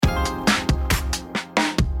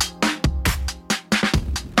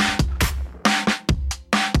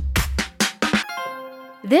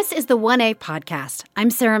This is the 1A podcast. I'm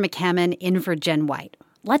Sarah McCammon in for Jen White.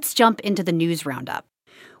 Let's jump into the news roundup.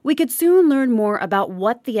 We could soon learn more about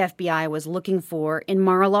what the FBI was looking for in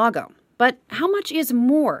Mar-a-Lago. But how much is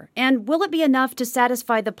more? And will it be enough to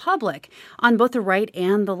satisfy the public on both the right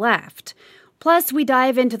and the left? Plus, we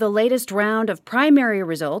dive into the latest round of primary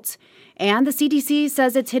results, and the CDC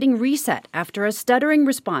says it's hitting reset after a stuttering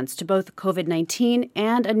response to both COVID-19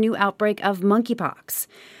 and a new outbreak of monkeypox.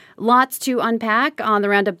 Lots to unpack on the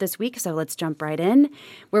roundup this week, so let's jump right in.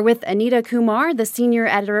 We're with Anita Kumar, the senior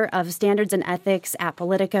editor of Standards and Ethics at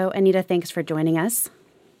Politico. Anita, thanks for joining us.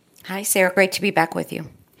 Hi, Sarah. Great to be back with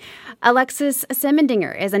you. Alexis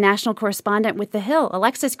Semendinger is a national correspondent with The Hill.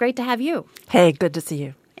 Alexis, great to have you. Hey, good to see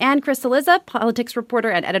you. And Chris Cillizza, politics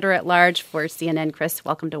reporter and editor-at-large for CNN. Chris,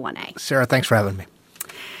 welcome to 1A. Sarah, thanks for having me.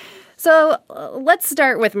 So let's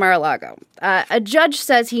start with Mar-a-Lago. A judge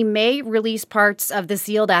says he may release parts of the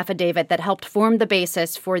sealed affidavit that helped form the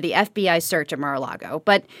basis for the FBI search at Mar-a-Lago.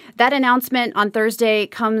 But that announcement on Thursday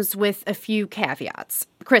comes with a few caveats.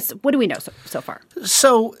 Chris, what do we know so far?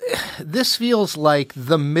 So this feels like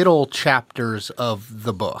the middle chapters of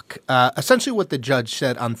the book. Essentially what the judge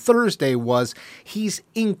said on Thursday was he's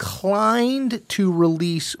inclined to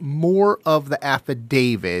release more of the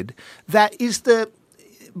affidavit that is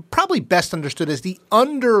probably best understood as the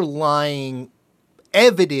underlying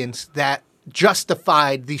evidence that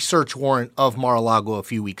justified the search warrant of Mar-a-Lago a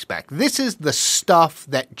few weeks back. This is the stuff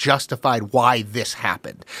that justified why this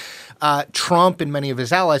happened. Trump and many of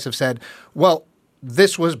his allies have said, well,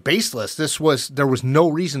 this was baseless. There was no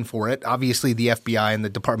reason for it. Obviously, the FBI and the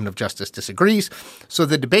Department of Justice disagrees. So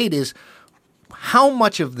the debate is, how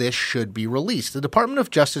much of this should be released? The Department of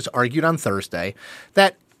Justice argued on Thursday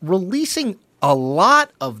that releasing a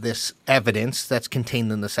lot of this evidence that's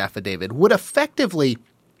contained in this affidavit would effectively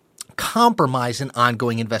compromise an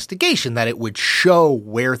ongoing investigation, that it would show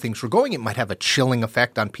where things were going. It might have a chilling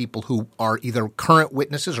effect on people who are either current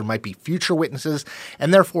witnesses or might be future witnesses,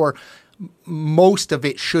 and therefore most of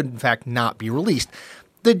it should, in fact, not be released.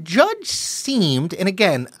 The judge seemed, and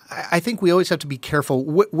again, I think we always have to be careful.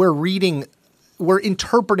 We're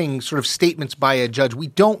interpreting sort of statements by a judge. We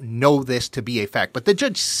don't know this to be a fact, but the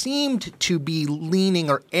judge seemed to be leaning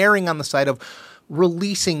or erring on the side of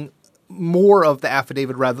releasing more of the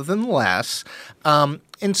affidavit rather than less, and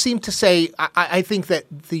seemed to say, I think that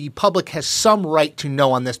the public has some right to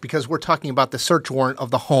know on this because we're talking about the search warrant of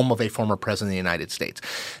the home of a former president of the United States.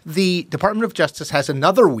 The Department of Justice has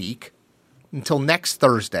another week until next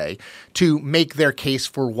Thursday to make their case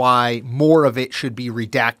for why more of it should be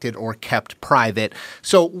redacted or kept private.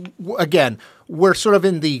 So again, we're sort of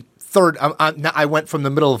in the third. I went from the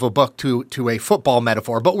middle of a book to a football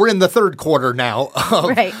metaphor, but we're in the third quarter now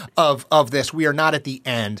of this. We are not at the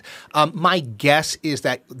end. My guess is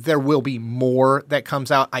that there will be more that comes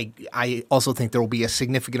out. I also think there will be a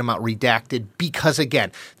significant amount redacted because,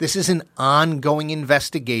 again, this is an ongoing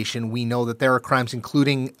investigation. We know that there are crimes,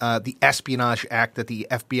 including the Espionage Act, that the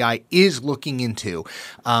FBI is looking into.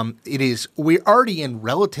 We're already in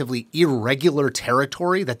relatively irregular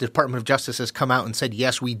territory that the Department of Justice has come out and said,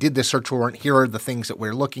 yes, we did this search warrant. Here are the things that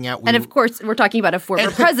we're looking at. And of course, we're talking about a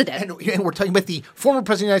former president. And we're talking about the former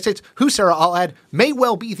president of the United States, who, Sarah, I'll add, may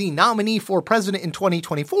well be the nominee for president in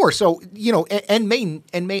 2024. So, and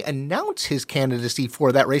may announce his candidacy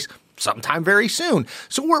for that race sometime very soon.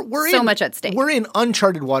 So we're so much at stake. We're in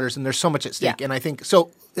uncharted waters, and there's so much at stake. Yeah. And I think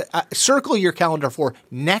so. Circle your calendar for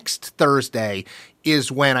next Thursday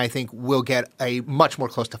is when I think we'll get a much more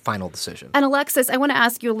close to final decision. And Alexis, I want to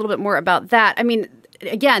ask you a little bit more about that. I mean,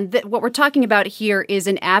 again, what we're talking about here is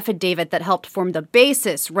an affidavit that helped form the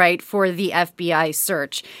basis, right, for the FBI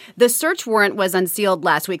search. The search warrant was unsealed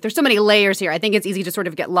last week. There's so many layers here. I think it's easy to sort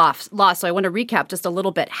of get lost. So I want to recap just a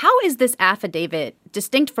little bit. How is this affidavit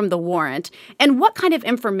distinct from the warrant? And what kind of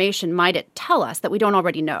information might it tell us that we don't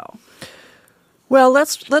already know? Well,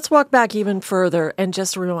 let's walk back even further and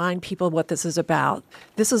just remind people what this is about.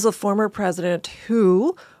 This is a former president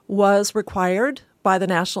who was required by the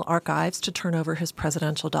National Archives to turn over his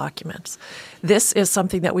presidential documents. This is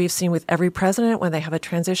something that we've seen with every president. When they have a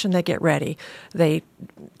transition, they get ready. They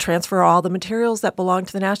transfer all the materials that belong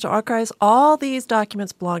to the National Archives. All these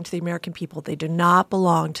documents belong to the American people. They do not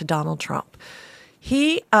belong to Donald Trump.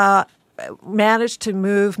 He managed to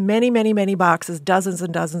move many, many, many boxes, dozens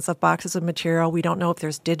and dozens of boxes of material. We don't know if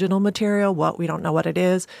there's digital material. We don't know what it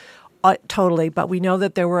is. Totally, but we know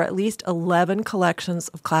that there were at least 11 collections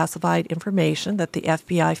of classified information that the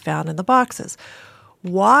FBI found in the boxes.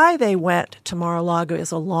 Why they went to Mar-a-Lago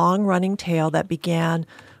is a long-running tale that began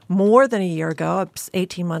more than a year ago,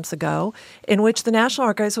 18 months ago, in which the National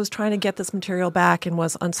Archives was trying to get this material back and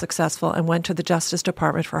was unsuccessful and went to the Justice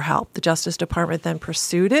Department for help. The Justice Department then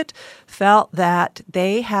pursued it, felt that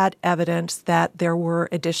they had evidence that there were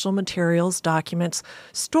additional materials, documents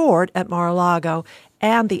stored at Mar-a-Lago,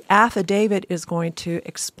 and the affidavit is going to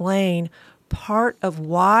explain part of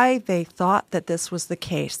why they thought that this was the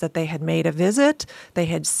case, that they had made a visit, they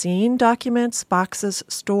had seen documents, boxes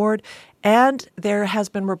stored, and there has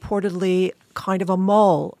been reportedly kind of a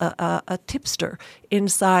mole, a tipster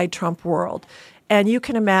inside Trump world. And you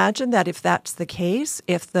can imagine that if that's the case,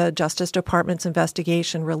 if the Justice Department's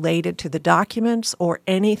investigation related to the documents or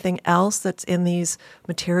anything else that's in these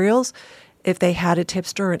materials, if they had a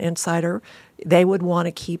tipster, an insider, they would want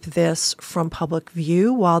to keep this from public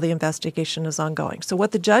view while the investigation is ongoing. So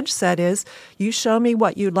what the judge said is, you show me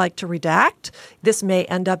what you'd like to redact. This may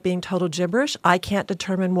end up being total gibberish. I can't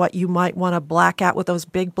determine what you might want to black out with those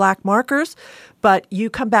big black markers, but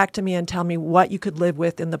you come back to me and tell me what you could live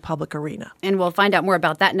with in the public arena. And we'll find out more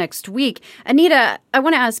about that next week. Anita, I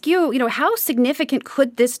want to ask you, how significant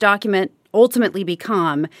could this document ultimately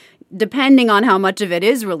become, depending on how much of it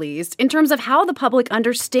is released, in terms of how the public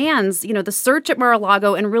understands, the search at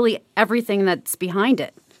Mar-a-Lago and really everything that's behind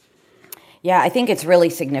it? Yeah, I think it's really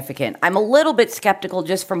significant. I'm a little bit skeptical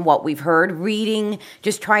just from what we've heard,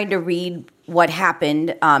 trying to read what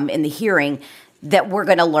happened in the hearing, that we're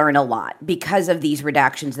going to learn a lot because of these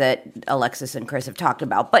redactions that Alexis and Chris have talked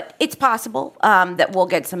about. But it's possible that we'll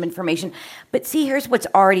get some information. But see, here's what's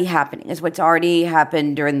already happening, is what's already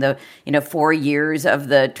happened during the 4 years of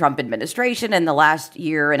the Trump administration and the last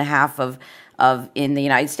year and a half of in the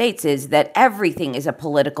United States, is that everything is a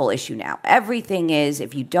political issue now. Everything is,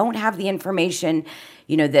 if you don't have the information,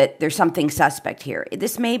 that there's something suspect here.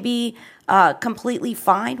 This may be completely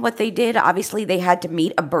fine, what they did. Obviously, they had to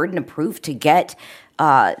meet a burden of proof to get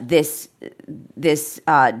this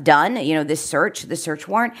done, the search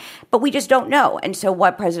warrant, but we just don't know. And so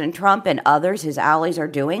what President Trump and others, his allies, are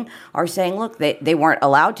doing are saying, look, they weren't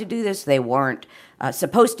allowed to do this. They weren't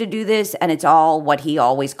supposed to do this. And it's all what he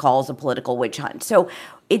always calls a political witch hunt. So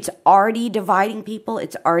it's already dividing people.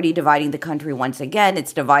 It's already dividing the country once again.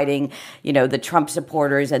 It's dividing, the Trump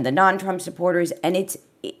supporters and the non-Trump supporters. And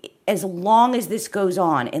as long as this goes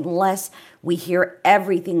on, unless we hear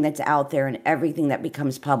everything that's out there and everything that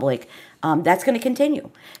becomes public, that's going to continue.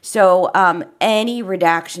 So any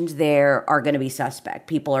redactions there are going to be suspect.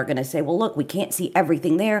 People are going to say, well, look, we can't see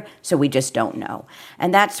everything there, so we just don't know.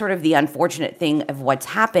 And that's sort of the unfortunate thing of what's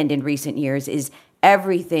happened in recent years, is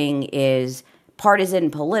everything is partisan,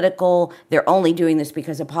 political. They're only doing this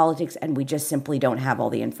because of politics, and we just simply don't have all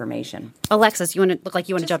the information. Alexis, you want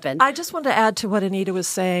to jump in? I just want to add to what Anita was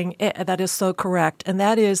saying. That is so correct, and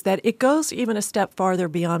that is that it goes even a step farther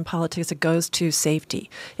beyond politics. It goes to safety.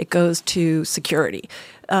 It goes to security.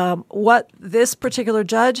 What this particular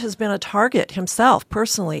judge has been a target himself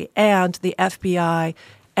personally, and the FBI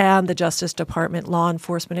and the Justice Department, law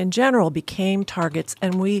enforcement in general, became targets.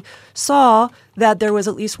 And we saw that there was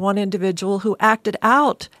at least one individual who acted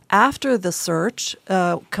out after the search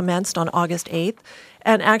commenced on August 8th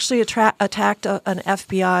and actually attacked an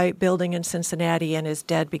FBI building in Cincinnati and is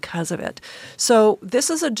dead because of it. So this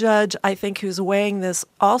is a judge, I think, who's weighing this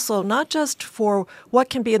also not just for what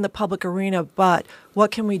can be in the public arena, but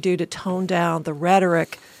what can we do to tone down the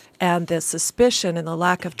rhetoric and the suspicion and the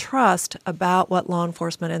lack of trust about what law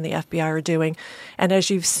enforcement and the FBI are doing. And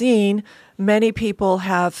as you've seen, many people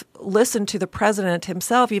have listened to the president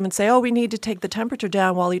himself even say, we need to take the temperature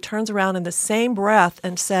down, while he turns around in the same breath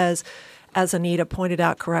and says, as Anita pointed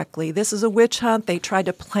out correctly, this is a witch hunt. They tried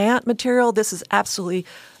to plant material. This is absolutely,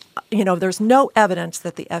 there's no evidence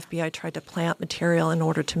that the FBI tried to plant material in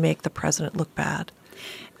order to make the president look bad.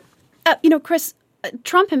 Chris,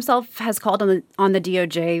 Trump himself has called on the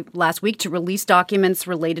DOJ last week to release documents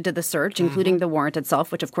related to the search, including the warrant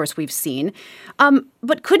itself, which of course we've seen.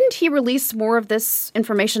 But couldn't he release more of this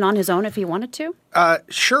information on his own if he wanted to?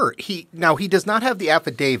 Sure. He does not have the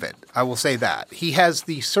affidavit. I will say that. He has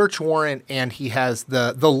the search warrant and he has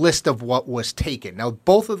the list of what was taken. Now,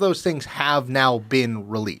 both of those things have now been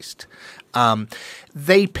released.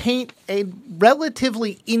 They paint a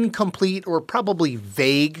relatively incomplete or probably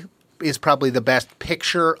vague is probably the best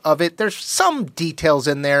picture of it. There's some details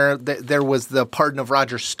in there. There was the pardon of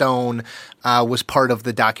Roger Stone was part of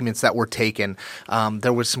the documents that were taken.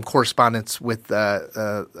 There was some correspondence with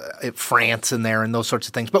France in there and those sorts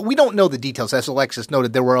of things. But we don't know the details. As Alexis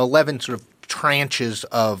noted, there were 11 sort of tranches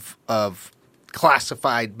of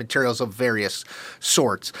classified materials of various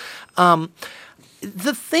sorts.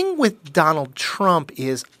 The thing with Donald Trump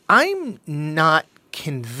is I'm not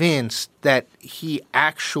convinced that he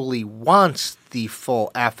actually wants the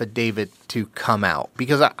full affidavit to come out.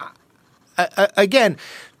 Because, again,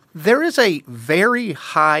 there is a very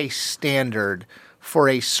high standard for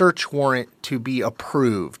a search warrant to be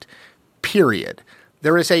approved, period.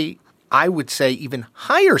 There is I would say, even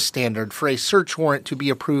higher standard for a search warrant to be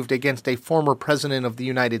approved against a former president of the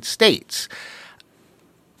United States.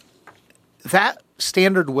 That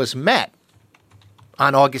standard was met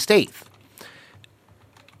on August 8th.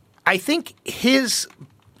 I think his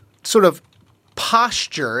sort of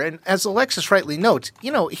posture, and as Alexis rightly notes,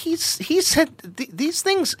 he said these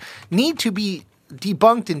things need to be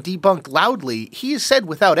debunked and debunked loudly. He has said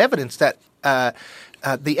without evidence that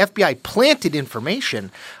the FBI planted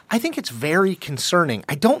information. I think it's very concerning.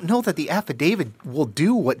 I don't know that the affidavit will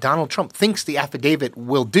do what Donald Trump thinks the affidavit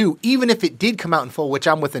will do, even if it did come out in full, which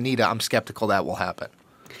I'm with Anita. I'm skeptical that will happen.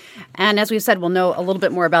 And as we've said, we'll know a little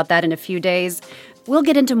bit more about that in a few days. We'll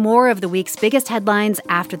get into more of the week's biggest headlines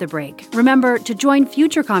after the break. Remember, to join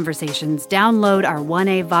future conversations, download our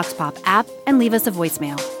 1A Vox Pop app and leave us a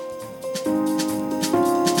voicemail.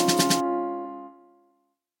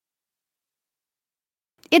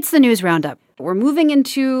 It's the News Roundup. We're moving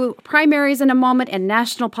into primaries in a moment and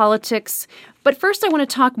national politics. But first, I want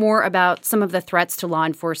to talk more about some of the threats to law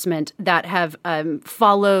enforcement that have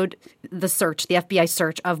followed the FBI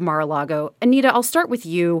search of Mar-a-Lago. Anita, I'll start with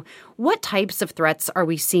you. What types of threats are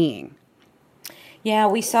we seeing? Yeah,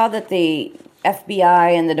 we saw that the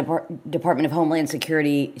FBI and the Department of Homeland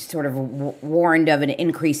Security sort of warned of an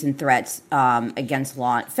increase in threats against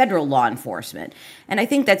federal law enforcement. And I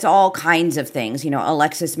think that's all kinds of things.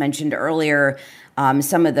 Alexis mentioned earlier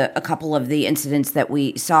a couple of the incidents that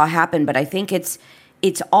we saw happen, but I think it's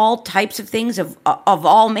all types of things of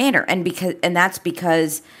all manner. And that's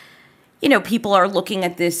because people are looking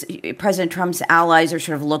at this. President Trump's allies are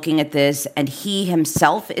sort of looking at this, and he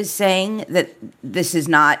himself is saying that this is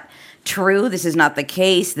not true. This is not the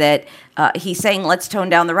case, that he's saying let's tone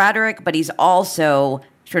down the rhetoric, but he's also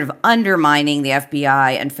sort of undermining the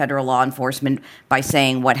FBI and federal law enforcement by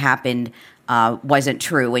saying what happened wasn't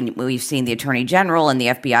true. And we've seen the Attorney General and the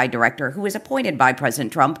FBI director, who was appointed by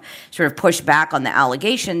President Trump, sort of push back on the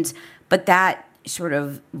allegations. But that sort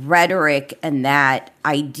of rhetoric and that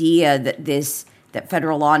idea that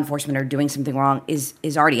federal law enforcement are doing something wrong is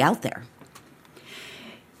already out there.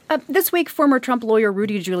 This week, former Trump lawyer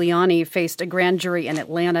Rudy Giuliani faced a grand jury in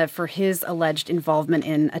Atlanta for his alleged involvement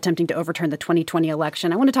in attempting to overturn the 2020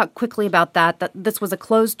 election. I want to talk quickly about that this was a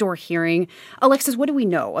closed-door hearing. Alexis, what do we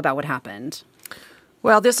know about what happened?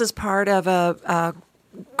 Well, this is part of a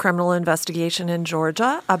criminal investigation in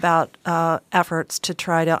Georgia about efforts to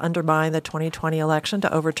try to undermine the 2020 election,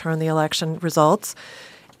 to overturn the election results.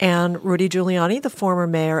 And Rudy Giuliani, the former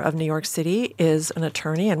mayor of New York City, is an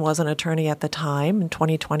attorney and was an attorney at the time in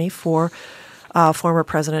 2020 for former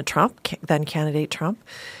President Trump, then candidate Trump.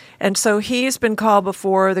 And so he's been called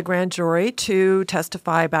before the grand jury to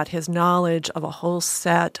testify about his knowledge of a whole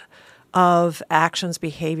set of actions,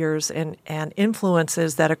 behaviors, and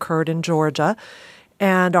influences that occurred in Georgia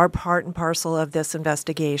and are part and parcel of this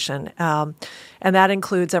investigation. And that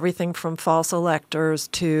includes everything from false electors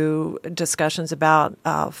to discussions about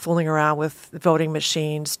fooling around with voting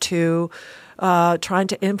machines to trying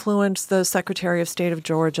to influence the Secretary of State of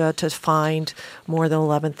Georgia to find more than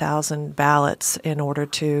 11,000 ballots in order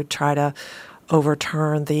to try to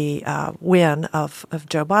overturn the win of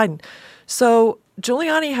Joe Biden. So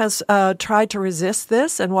Giuliani has tried to resist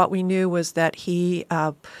this, and what we knew was that he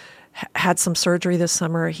had some surgery this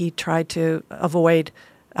summer. He tried to avoid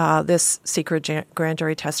this secret grand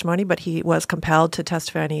jury testimony, but he was compelled to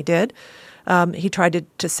testify, and he did. He tried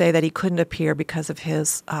to say that he couldn't appear because of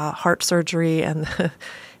his heart surgery, and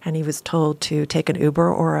he was told to take an Uber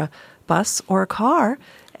or a bus or a car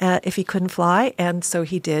if he couldn't fly, and so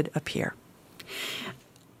he did appear.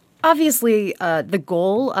 Obviously, the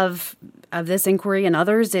goal of this inquiry and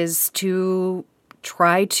others is to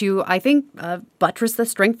try to, I think, buttress the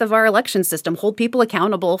strength of our election system, hold people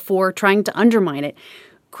accountable for trying to undermine it.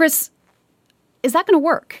 Chris, is that going to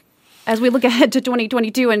work as we look ahead to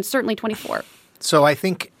 2022 and certainly 24? So I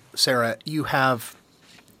think, Sarah, you have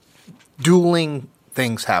dueling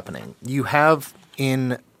things happening. You have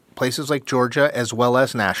in places like Georgia as well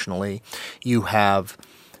as nationally, you have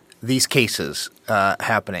these cases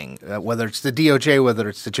happening, whether it's the DOJ, whether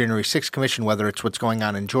it's the January 6th Commission, whether it's what's going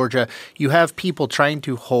on in Georgia. You have people trying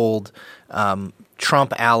to hold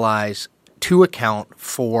Trump allies to account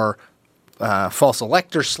for false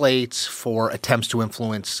elector slates, for attempts to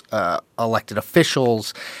influence elected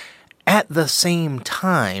officials. At the same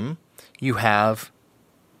time, you have,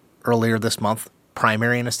 earlier this month,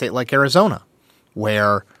 primary in a state like Arizona,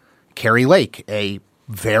 where Kari Lake, a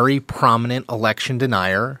very prominent election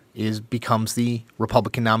denier, becomes the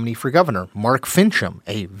Republican nominee for governor. Mark Finchem,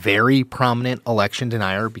 a very prominent election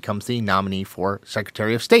denier, becomes the nominee for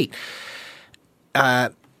Secretary of State.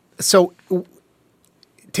 So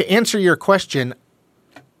to answer your question,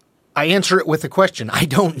 I answer it with a question. I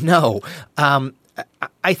don't know.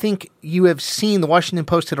 I think you have seen the Washington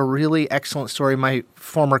Post had a really excellent story. My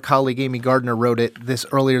former colleague Amy Gardner wrote it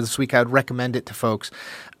earlier this week. I would recommend it to folks.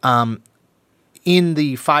 In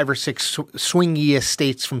the 5 or 6 swingiest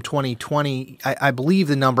states from 2020, I believe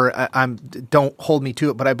the number, don't hold me to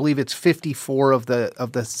it, but I believe it's 54 of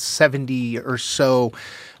the 70 or so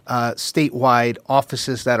statewide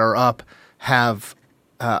offices that are up have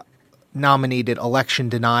nominated election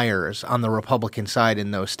deniers on the Republican side in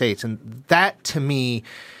those states. And that, to me,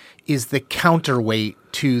 is the counterweight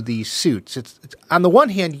to these suits. It's on the one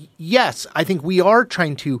hand, yes, I think we are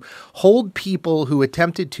trying to hold people who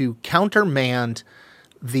attempted to countermand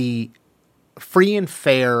the free and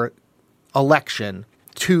fair election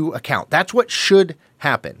to account. That's what should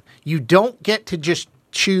happen. You don't get to just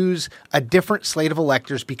choose a different slate of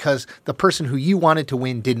electors because the person who you wanted to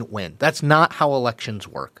win didn't win. That's not how elections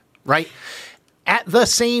work, right? At the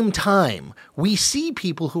same time, we see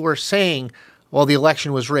people who are saying, well, the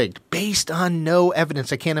election was rigged based on no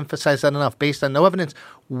evidence. I can't emphasize that enough. Based on no evidence,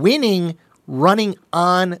 running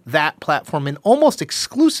on that platform and almost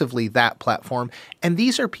exclusively that platform. And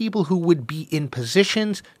these are people who would be in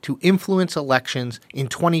positions to influence elections in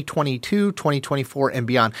 2022, 2024, and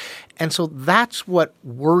beyond. And so that's what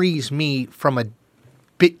worries me from a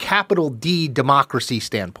capital D democracy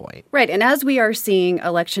standpoint. Right. And as we are seeing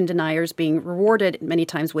election deniers being rewarded many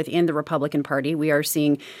times within the Republican Party, we are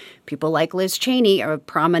seeing people like Liz Cheney, a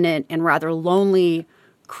prominent and rather lonely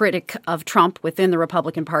critic of Trump within the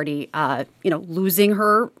Republican Party, losing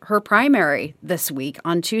her primary this week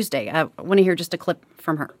on Tuesday. I want to hear just a clip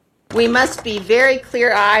from her. We must be very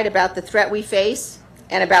clear-eyed about the threat we face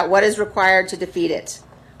and about what is required to defeat it.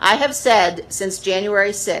 I have said since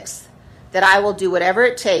January 6th that I will do whatever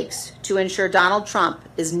it takes to ensure Donald Trump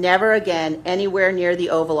is never again anywhere near the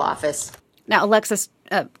Oval Office. Now, Alexis,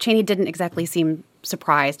 Cheney didn't exactly seem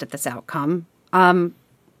surprised at this outcome.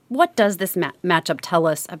 What does this matchup tell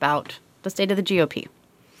us about the state of the GOP?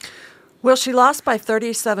 Well, she lost by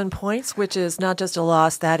 37 points, which is not just a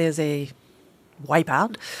loss, that is a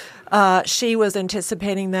wipeout. She was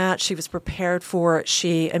anticipating that. She was prepared for it.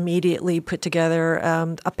 She immediately put together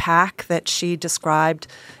a PAC that she described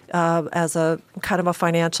as a kind of a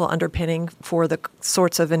financial underpinning for the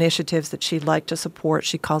sorts of initiatives that she'd like to support.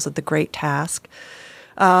 She calls it the Great Task.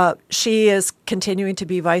 She is continuing to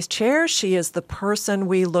be vice chair. She is the person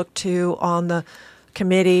we look to on the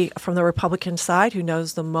committee from the Republican side who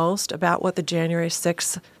knows the most about what the January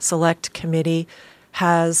 6th Select Committee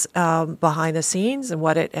has behind the scenes and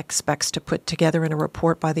what it expects to put together in a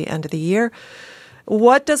report by the end of the year.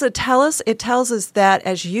 What does it tell us? It tells us that,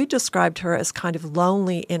 as you described her, as kind of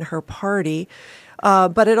lonely in her party,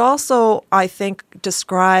 but it also, I think,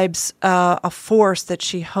 describes a force that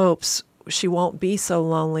she hopes she won't be so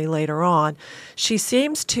lonely later on. She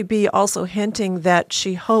seems to be also hinting that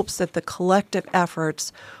she hopes that the collective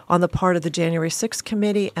efforts on the part of the January 6th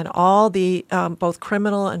committee and all the both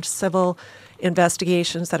criminal and civil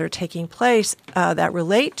investigations that are taking place that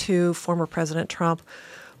relate to former President Trump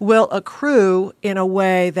will accrue in a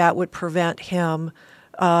way that would prevent him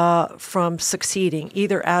from succeeding,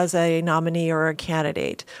 either as a nominee or a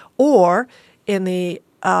candidate, or in the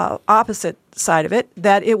opposite side of it,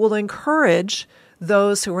 that it will encourage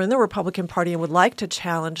those who are in the Republican Party and would like to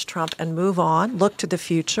challenge Trump and move on, look to the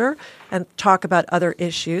future and talk about other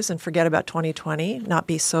issues and forget about 2020, not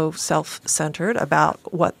be so self-centered about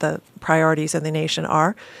what the priorities in the nation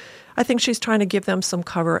are. I think she's trying to give them some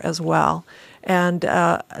cover as well. And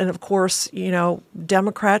of course,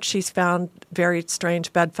 Democrats, she's found very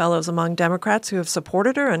strange bedfellows among Democrats who have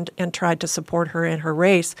supported her and tried to support her in her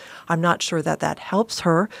race. I'm not sure that helps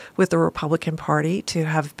her with the Republican Party to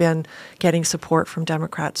have been getting support from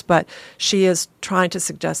Democrats. But she is trying to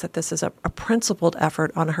suggest that this is a principled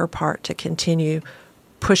effort on her part to continue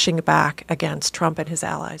pushing back against Trump and his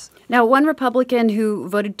allies. Now, one Republican who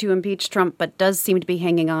voted to impeach Trump but does seem to be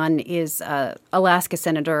hanging on is Alaska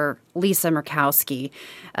Senator Lisa Murkowski.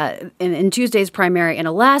 In Tuesday's primary in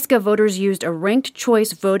Alaska, voters used a ranked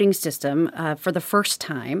choice voting system for the first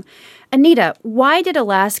time. Anita, why did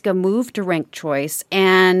Alaska move to ranked choice,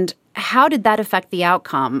 and how did that affect the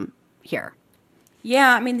outcome here?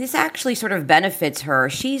 Yeah, I mean, this actually sort of benefits her.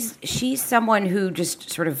 She's someone who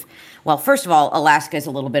just sort of, well, first of all, Alaska is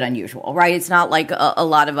a little bit unusual, right? It's not like a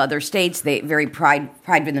lot of other states. They very pride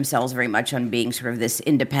themselves very much on being sort of this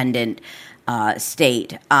independent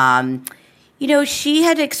state. She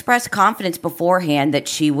had expressed confidence beforehand that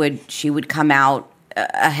she would come out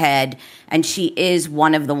ahead, and she is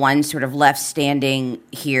one of the ones sort of left standing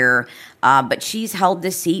here. But she's held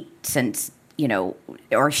this seat since,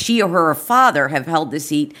 or she or her father have held the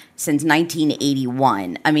seat since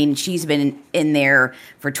 1981. I mean, she's been in there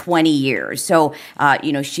for 20 years. So,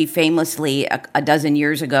 she famously, a dozen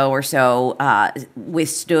years ago or so,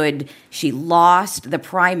 she lost the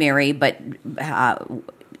primary, but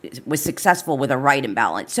was successful with a write-in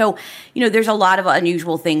ballot. So, there's a lot of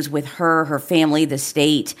unusual things with her family, the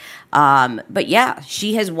state. But yeah,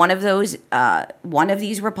 she has one of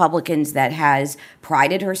these Republicans that has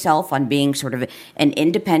prided herself on being sort of an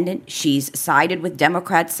independent. She's sided with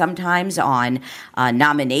Democrats sometimes on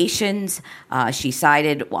nominations. She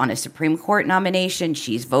sided on a Supreme Court nomination.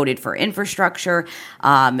 She's voted for infrastructure.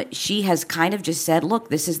 She has kind of just said, look,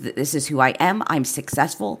 this is who I am. I'm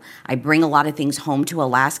successful. I bring a lot of things home to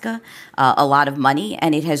Alaska, a lot of money,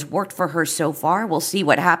 and it has worked for her so far. We'll see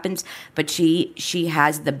what happens, but she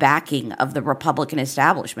has the backing of the Republican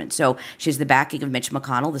establishment. So she has the backing of Mitch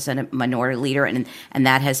McConnell, the Senate Minority Leader, and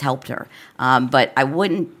that has helped her. But I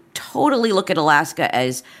wouldn't totally look at Alaska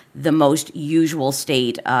as the most usual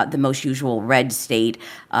state, the most usual red state.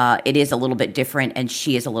 It is a little bit different, and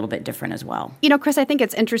she is a little bit different as well. Chris, I think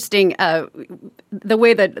it's interesting the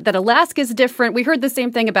way that Alaska is different. We heard the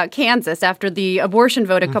same thing about Kansas after the abortion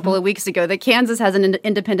vote a couple of weeks ago, that Kansas has an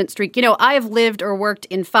independent streak. I have lived or worked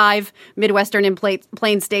in 5 Midwestern and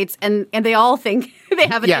Plain states, and they all think they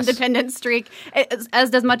have an independent streak, as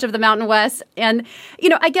does much of the Mountain West. And,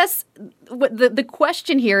 I guess the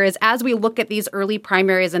question here is, as we look at these early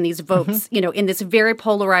primaries and these votes, in this very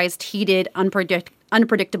polarized, heated,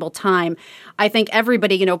 unpredictable time, I think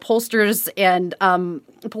everybody, pollsters and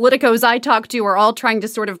politicos I talk to are all trying to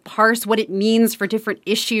sort of parse what it means for different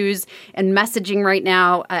issues and messaging right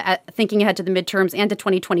now, thinking ahead to the midterms and to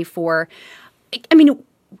 2024. I mean,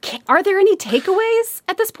 are there any takeaways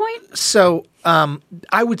at this point? So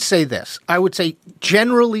I would say this. I would say,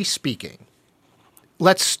 generally speaking,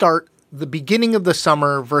 let's start the beginning of the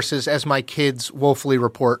summer versus, as my kids woefully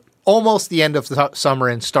report, almost the end of the summer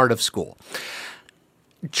and start of school.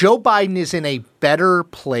 Joe Biden is in a better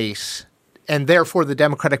place, and therefore the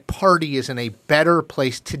Democratic Party is in a better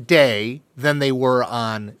place today than they were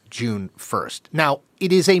on June 1st. Now,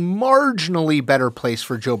 it is a marginally better place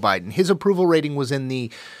for Joe Biden. His approval rating was in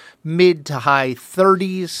the mid to high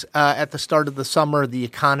 30s at the start of the summer. The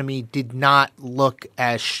economy did not look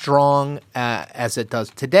as strong as it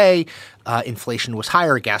does today. Inflation was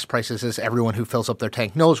higher. Gas prices, as everyone who fills up their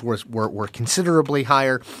tank knows, were considerably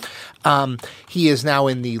higher. He is now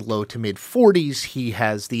in the low to mid 40s. He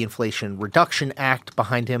has the Inflation Reduction Act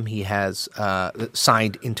behind him. He has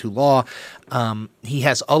signed into law. He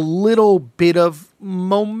has a little bit of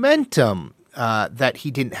momentum that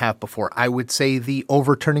he didn't have before. I would say the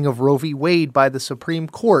overturning of Roe v. Wade by the Supreme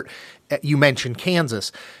Court. You mentioned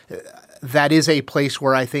Kansas. That is a place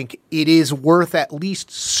where I think it is worth at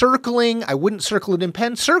least circling. I wouldn't circle it in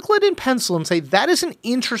pen. Circle it in pencil and say that is an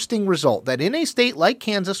interesting result, that in a state like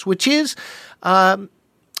Kansas, which is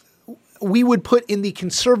we would put in the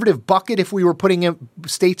conservative bucket if we were putting in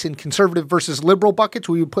states in conservative versus liberal buckets.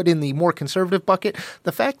 We would put in the more conservative bucket.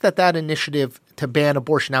 The fact that initiative to ban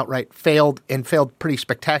abortion outright failed pretty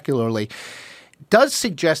spectacularly does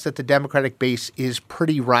suggest that the Democratic base is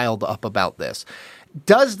pretty riled up about this.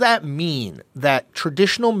 Does that mean that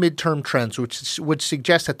traditional midterm trends, which would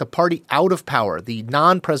suggest that the party out of power, the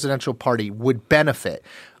non-presidential party, would benefit,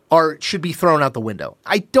 or should be thrown out the window?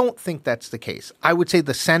 I don't think that's the case. I would say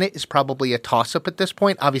the Senate is probably a toss-up at this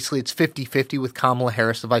point. Obviously, it's 50-50 with Kamala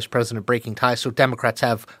Harris, the vice president, breaking ties, so Democrats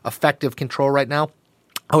have effective control right now.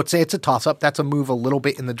 I would say it's a toss-up. That's a move a little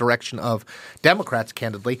bit in the direction of Democrats,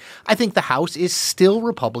 candidly. I think the House is still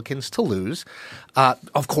Republicans to lose.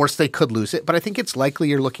 Of course, they could lose it, but I think it's likely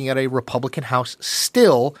you're looking at a Republican House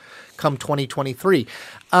still come 2023.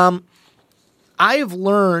 I have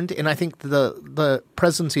learned, and I think the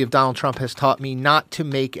presidency of Donald Trump has taught me not to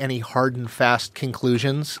make any hard and fast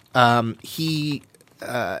conclusions. Everything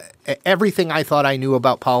I thought I knew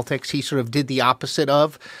about politics, he sort of did the opposite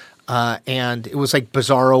of. And it was like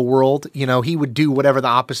Bizarro World. He would do whatever the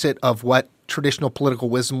opposite of what traditional political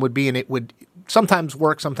wisdom would be, and it would sometimes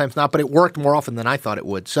works, sometimes not, but it worked more often than I thought it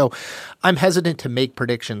would. So I'm hesitant to make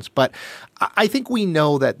predictions, but I think we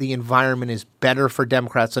know that the environment is better for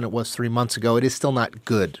Democrats than it was 3 months ago. It is still not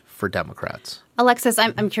good for Democrats. Alexis,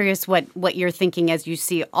 I'm curious what you're thinking as you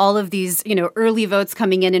see all of these, early votes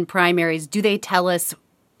coming in primaries.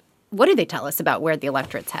 What do they tell us about where the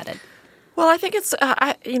electorate's headed? Well, I think it's,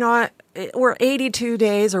 we're 82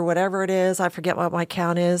 days or whatever it is, I forget what my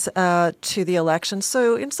count is, to the election.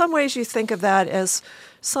 So in some ways you think of that as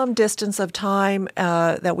some distance of time,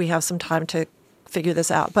 that we have some time to figure this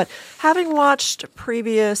out. But having watched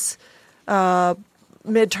previous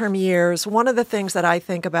midterm years, one of the things that I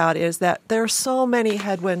think about is that there are so many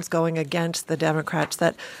headwinds going against the Democrats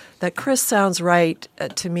that Chris sounds right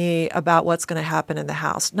to me about what's going to happen in the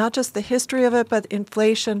House. Not just the history of it, but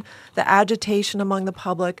inflation, the agitation among the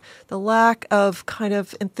public, the lack of kind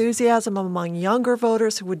of enthusiasm among younger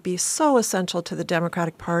voters who would be so essential to the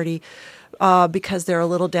Democratic Party because they're a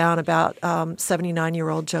little down about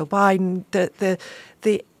 79-year-old Joe Biden.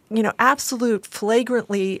 The absolute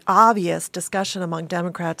flagrantly obvious discussion among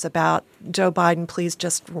Democrats about Joe Biden, please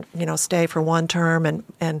just, stay for one term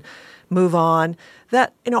and move on.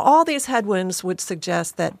 That, all these headwinds would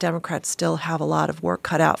suggest that Democrats still have a lot of work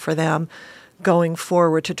cut out for them going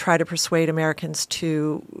forward to try to persuade Americans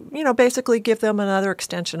to, basically give them another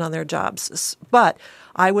extension on their jobs. But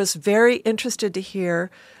I was very interested to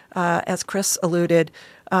hear, as Chris alluded,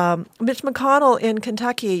 Mitch McConnell in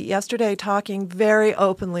Kentucky yesterday talking very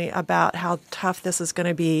openly about how tough this is going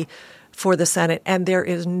to be for the Senate. And there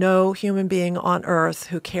is no human being on earth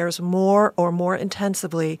who cares more or more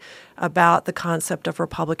intensively about the concept of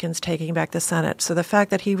Republicans taking back the Senate. So the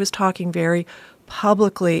fact that he was talking very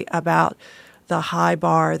publicly about the high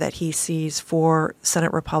bar that he sees for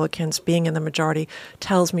Senate Republicans being in the majority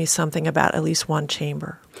tells me something about at least one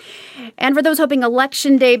chamber. And for those hoping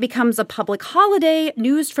Election Day becomes a public holiday,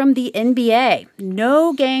 news from the NBA.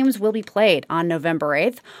 No games will be played on November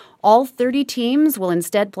 8th. All 30 teams will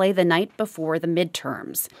instead play the night before the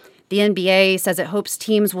midterms. The NBA says it hopes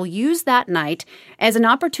teams will use that night as an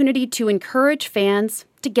opportunity to encourage fans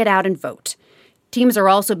to get out and vote. Teams are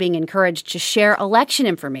also being encouraged to share election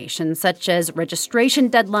information, such as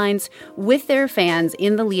registration deadlines, with their fans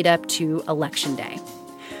in the lead up to Election Day.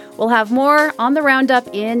 We'll have more on the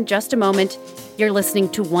Roundup in just a moment. You're listening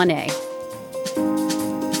to 1A.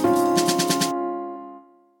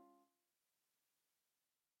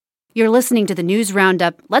 You're listening to the News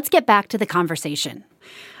Roundup. Let's get back to the conversation.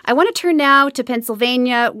 I want to turn now to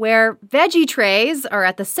Pennsylvania, where veggie trays are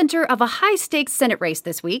at the center of a high-stakes Senate race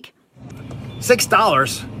this week.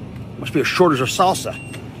 $6? Must be a shortage of salsa.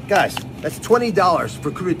 Guys, that's $20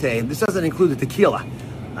 for crudité, and this doesn't include the tequila.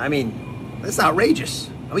 I mean, that's outrageous.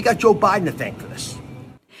 And we got Joe Biden to thank for this.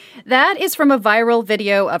 That is from a viral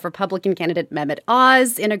video of Republican candidate Mehmet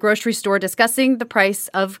Oz in a grocery store discussing the price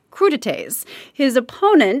of crudités. His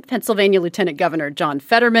opponent, Pennsylvania Lieutenant Governor John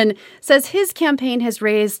Fetterman, says his campaign has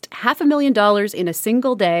raised $500,000 in a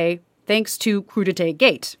single day thanks to Crudité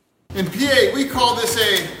Gate. In PA, we call this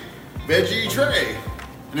a veggie tray.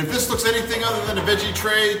 And if this looks anything other than a veggie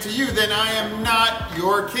tray to you, then I am not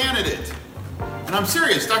your candidate. And I'm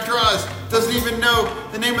serious, Dr. Oz doesn't even know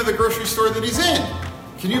the name of the grocery store that he's in.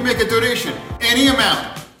 Can you make a donation? Any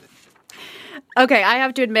amount. Okay, I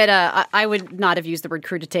have to admit, I would not have used the word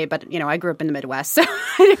crudité, but, I grew up in the Midwest, so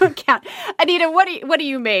I don't count. Anita, what do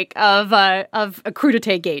you make of a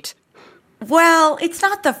Crudité Gate? Well, it's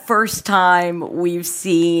not the first time we've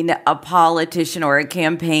seen a politician or a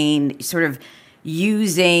campaign sort of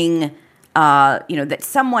using, that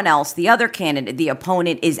someone else, the other candidate, the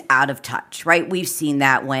opponent, is out of touch, right? We've seen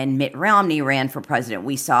that when Mitt Romney ran for president.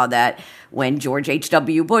 We saw that when George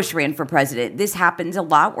H.W. Bush ran for president. This happens a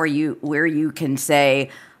lot where you can say,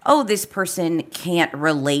 oh, this person can't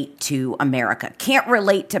relate to America, can't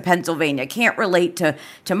relate to Pennsylvania, can't relate to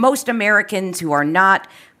most Americans who are not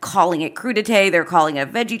calling it crudité, they're calling it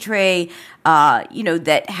a veggie tray,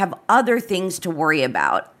 that have other things to worry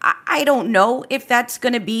about. I don't know if that's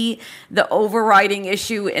going to be the overriding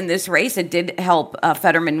issue in this race. It did help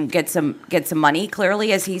Fetterman get some money,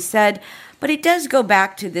 clearly, as he said. But it does go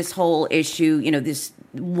back to this whole issue, this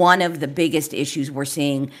one of the biggest issues we're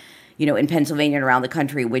seeing, in Pennsylvania and around the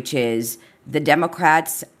country, which is the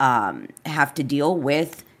Democrats have to deal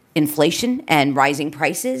with inflation and rising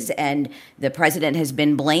prices, and the president has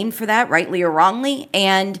been blamed for that, rightly or wrongly.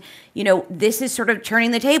 And, this is sort of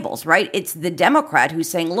turning the tables, right? It's the Democrat who's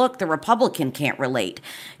saying, look, the Republican can't relate.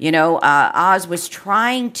 Oz was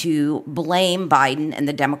trying to blame Biden and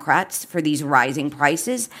the Democrats for these rising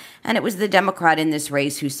prices, and it was the Democrat in this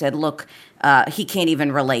race who said, look, he can't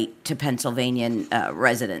even relate to Pennsylvanian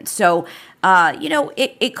residents. So,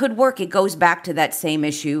 it could work. It goes back to that same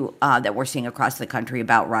issue that we're seeing across the country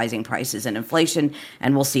about rising prices and inflation,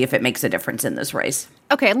 and we'll see if it makes a difference in this race.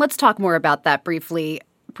 Okay, and let's talk more about that briefly.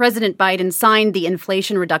 President Biden signed the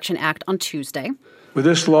Inflation Reduction Act on Tuesday. With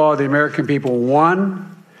this law, the American people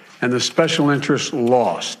won and the special interests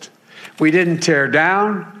lost. We didn't tear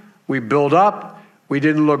down, we built up, we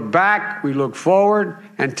didn't look back, we looked forward,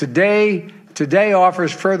 and today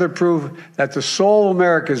offers further proof that the soul of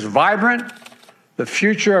America is vibrant, the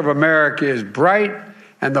future of America is bright,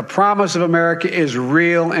 and the promise of America is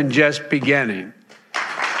real and just beginning.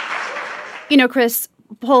 Chris,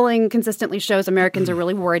 polling consistently shows Americans are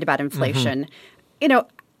really worried about inflation.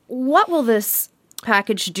 What will this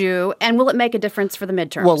package do, and will it make a difference for the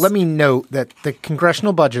midterms? Well, let me note that the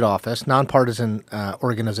Congressional Budget Office, nonpartisan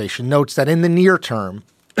organization, notes that in the near term,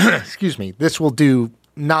 this will do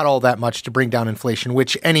not all that much to bring down inflation,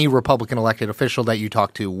 which any Republican elected official that you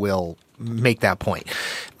talk to will make that point.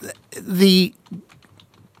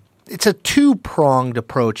 It's a two-pronged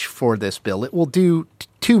approach for this bill. It will do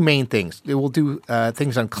two main things. It will do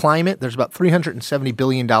things on climate. There's about $370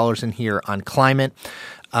 billion in here on climate.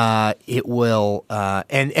 It will,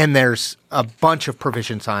 and there's a bunch of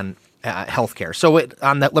provisions on healthcare. So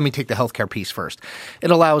let me take the healthcare piece first.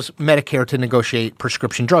 It allows Medicare to negotiate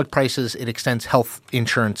prescription drug prices. It extends health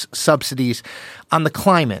insurance subsidies. On the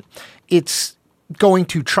climate, it's going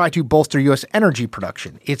to try to bolster U.S. energy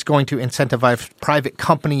production. It's going to incentivize private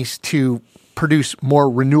companies to produce more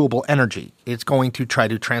renewable energy. It's going to try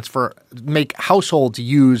to make households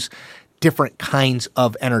use different kinds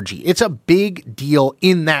of energy. It's a big deal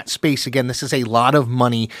in that space. Again, this is a lot of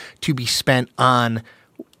money to be spent on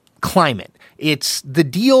climate. It's the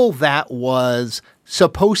deal that was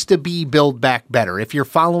supposed to be Build Back Better. If you're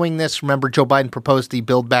following this, remember Joe Biden proposed the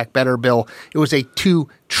Build Back Better bill. It was a $2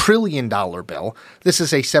 trillion bill. This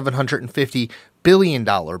is a $750 billion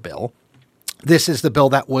bill. This is the bill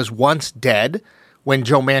that was once dead when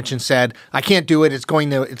Joe Manchin said, I can't do it.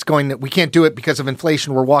 We can't do it because of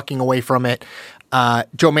inflation. We're walking away from it.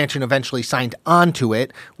 Joe Manchin eventually signed on to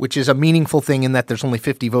it, which is a meaningful thing in that there's only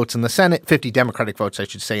 50 votes in the Senate, 50 Democratic votes, I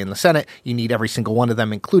should say, in the Senate. You need every single one of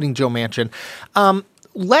them, including Joe Manchin.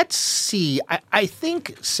 Let's see. I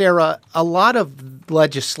think, Sarah, a lot of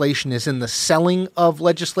legislation is in the selling of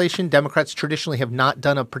legislation. Democrats traditionally have not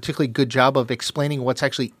done a particularly good job of explaining what's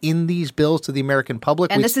actually in these bills to the American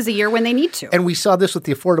public. And this is a year when they need to. And we saw this with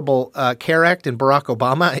the Affordable Care Act and Barack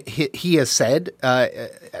Obama. He has said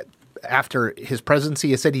after his presidency,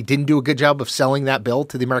 he said he didn't do a good job of selling that bill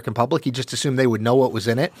to the American public. He just assumed they would know what was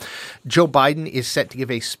in it. Joe Biden is set to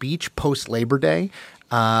give a speech post-Labor Day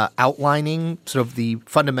outlining sort of the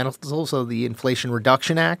fundamentals of the Inflation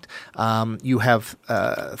Reduction Act. You have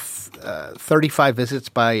 35 visits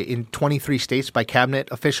in 23 states by cabinet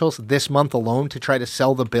officials this month alone to try to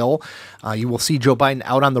sell the bill. You will see Joe Biden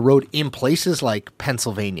out on the road in places like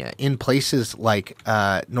Pennsylvania, in places like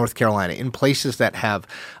North Carolina, in places that have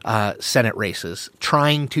Senate races,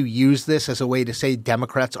 trying to use this as a way to say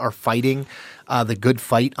Democrats are fighting the good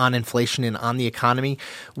fight on inflation and on the economy.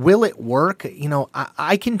 Will it work?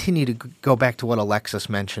 I continue to go back to what Alexis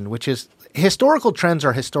mentioned, which is historical trends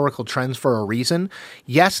are historical trends for a reason.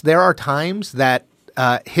 Yes, there are times that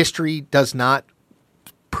history does not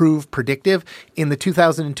prove predictive. In the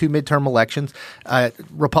 2002 midterm elections,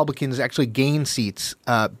 Republicans actually gained seats,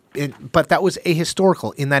 but that was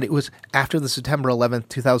ahistorical in that it was after the September 11th,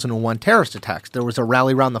 2001 terrorist attacks. There was a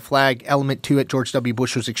rally around the flag element to it. George W.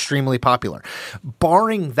 Bush was extremely popular.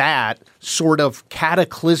 Barring that sort of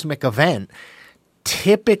cataclysmic event,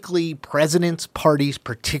 typically presidents' parties,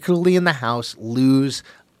 particularly in the House, lose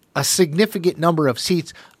a significant number of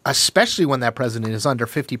seats, especially when that president is under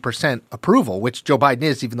 50% approval, which Joe Biden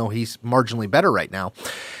is, even though he's marginally better right now.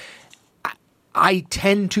 I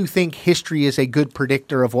tend to think history is a good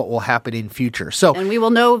predictor of what will happen in future. And we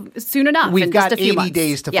will know soon enough. We've got just a few 80 months.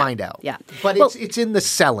 days to find out. Yeah. But it's in the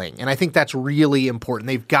selling, and I think that's really important.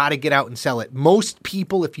 They've got to get out and sell it. Most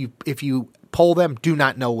people, if you poll them, do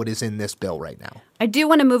not know what is in this bill right now. I do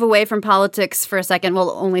want to move away from politics for a second.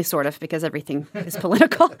 Well, only sort of, because everything is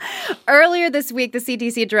political. Earlier this week, the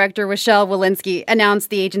CDC director, Rochelle Walensky,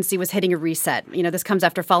 announced the agency was hitting a reset. This comes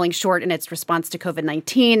after falling short in its response to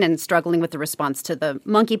COVID-19 and struggling with the response to the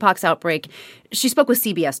monkeypox outbreak. She spoke with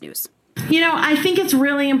CBS News. I think it's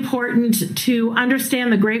really important to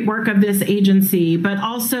understand the great work of this agency, but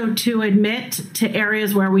also to admit to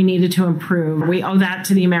areas where we needed to improve. We owe that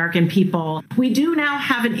to the American people. We do now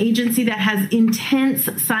have an agency that has intense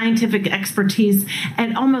scientific expertise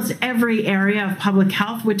at almost every area of public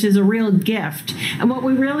health, which is a real gift. And what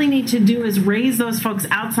we really need to do is raise those folks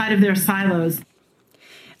outside of their silos.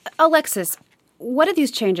 Alexis, what do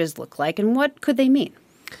these changes look like and what could they mean?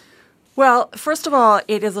 Well, first of all,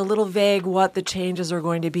 it is a little vague what the changes are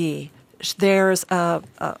going to be. There's an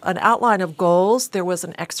outline of goals. There was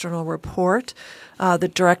an external report. The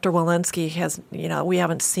Director Walensky has, we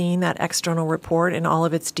haven't seen that external report in all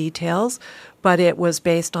of its details, but it was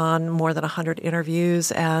based on more than 100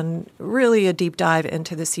 interviews and really a deep dive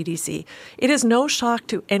into the CDC. It is no shock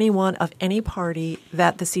to anyone of any party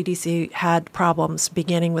that the CDC had problems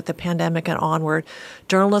beginning with the pandemic and onward.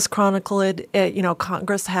 Journalists chronicle it.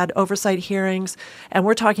 Congress had oversight hearings, and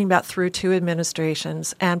we're talking about through 2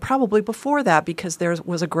 administrations, and probably before that, because there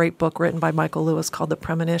was a great book written by Michael Lewis called The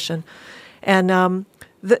Premonition. And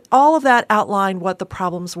all of that outlined what the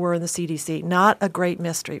problems were in the CDC. Not a great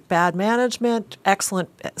mystery. Bad management, excellent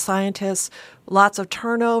scientists, lots of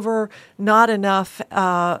turnover, not enough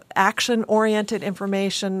action-oriented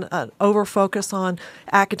information, over-focus on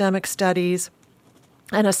academic studies,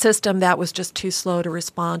 and a system that was just too slow to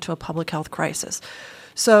respond to a public health crisis.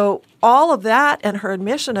 So all of that and her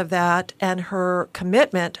admission of that and her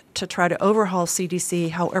commitment to try to overhaul CDC,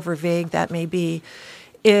 however vague that may be,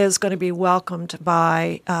 is going to be welcomed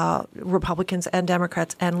by Republicans and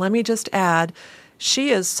Democrats. And let me just add,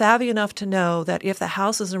 she is savvy enough to know that if the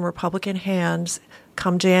House is in Republican hands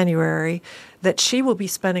come January, that she will be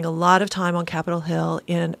spending a lot of time on Capitol Hill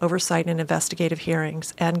in oversight and investigative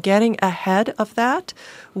hearings. And getting ahead of that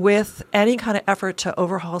with any kind of effort to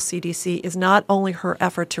overhaul CDC is not only her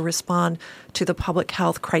effort to respond to the public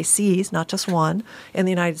health crises, not just one, in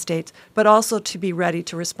the United States, but also to be ready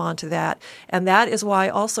to respond to that. And that is why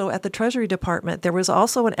also at the Treasury Department, there was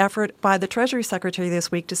also an effort by the Treasury Secretary this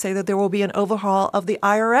week to say that there will be an overhaul of the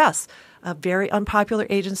IRS, a very unpopular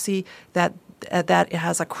agency that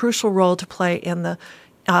has a crucial role to play in the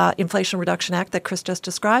Inflation Reduction Act that Chris just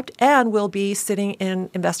described, and will be sitting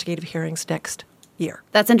in investigative hearings next year.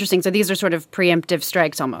 That's interesting. So these are sort of preemptive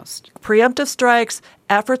strikes almost. Preemptive strikes,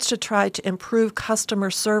 efforts to try to improve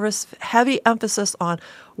customer service, heavy emphasis on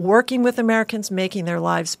working with Americans, making their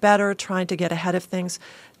lives better, trying to get ahead of things,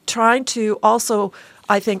 trying to also,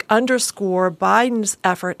 I think, underscore Biden's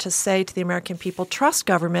effort to say to the American people, trust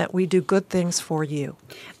government, we do good things for you.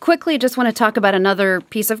 Quickly, just want to talk about another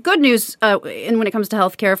piece of good news when it comes to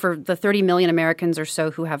health care for the 30 million Americans or so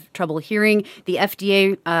who have trouble hearing. The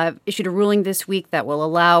FDA issued a ruling this week that will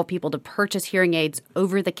allow people to purchase hearing aids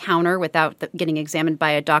over the counter without getting examined by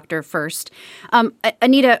a doctor first.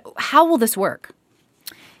 Anita, how will this work?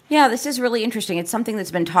 Yeah, this is really interesting. It's something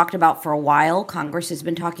that's been talked about for a while. Congress has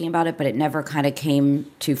been talking about it, but it never kind of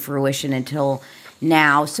came to fruition until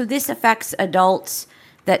now. So this affects adults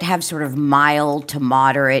that have sort of mild to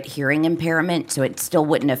moderate hearing impairment. So it still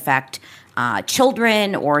wouldn't affect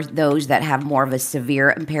children or those that have more of a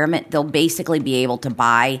severe impairment. They'll basically be able to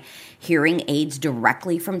buy hearing aids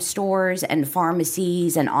directly from stores and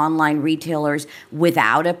pharmacies and online retailers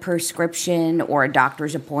without a prescription or a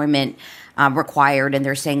doctor's appointment required, and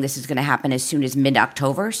they're saying this is going to happen as soon as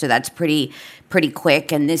mid-October, so that's pretty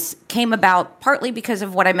quick. And this came about partly because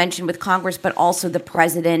of what I mentioned with Congress, but also the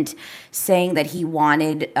president saying that he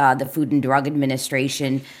wanted the Food and Drug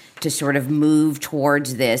Administration to sort of move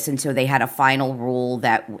towards this, and so they had a final rule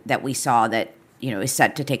that we saw that is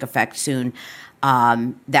set to take effect soon.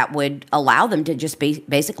 That would allow them to just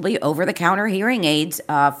basically over-the-counter hearing aids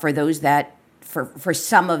for those that for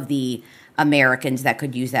some of the Americans that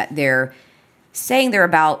could use that. They're saying there are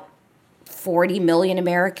about 40 million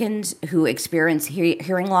Americans who experience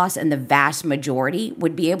hearing loss, and the vast majority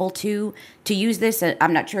would be able to use this.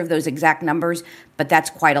 I'm not sure of those exact numbers, but that's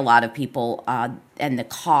quite a lot of people. And the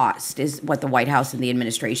cost is what the White House and the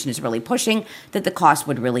administration is really pushing, that the cost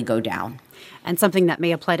would really go down. And something that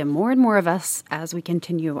may apply to more and more of us as we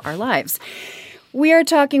continue our lives. We are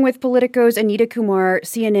talking with Politico's Anita Kumar,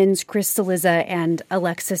 CNN's Chris Cillizza, and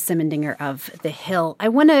Alexis Simendinger of The Hill. I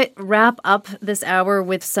want to wrap up this hour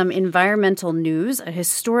with some environmental news. A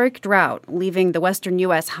historic drought leaving the western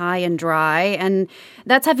U.S. high and dry, and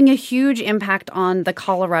that's having a huge impact on the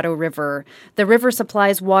Colorado River. The river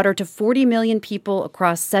supplies water to 40 million people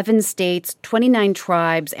across 7 states, 29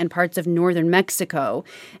 tribes, and parts of northern Mexico.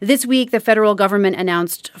 This week, the federal government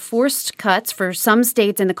announced forced cuts for some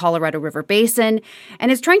states in the Colorado River Basin.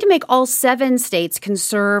 and is trying to make all 7 states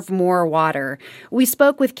conserve more water. We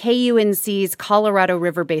spoke with KUNC's Colorado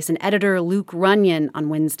River Basin editor Luke Runyon on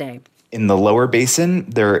Wednesday. In the lower basin,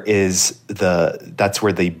 that's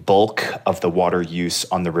where the bulk of the water use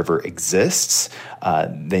on the river exists.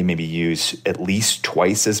 They maybe use at least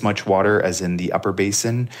twice as much water as in the upper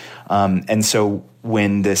basin. And so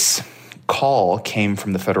when this call came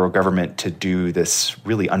from the federal government to do this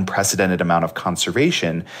really unprecedented amount of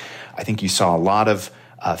conservation, I think you saw a lot of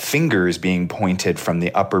fingers being pointed from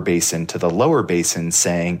the upper basin to the lower basin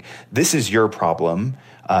saying, this is your problem.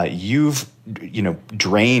 You've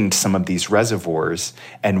drained some of these reservoirs,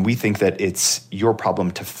 and we think that it's your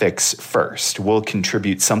problem to fix first. We'll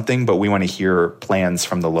contribute something, but we want to hear plans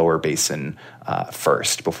from the lower basin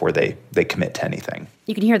first before they commit to anything.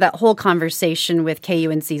 You can hear that whole conversation with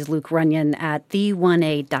KUNC's Luke Runyon at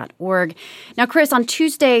the1a.org. Now, Chris, on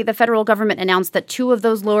Tuesday, the federal government announced that 2 of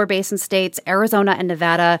those lower basin states, Arizona and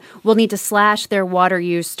Nevada, will need to slash their water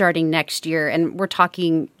use starting next year. And we're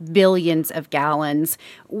talking billions of gallons.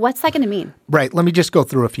 What's that going to mean? Right. Let me just go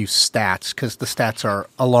through a few stats because the stats are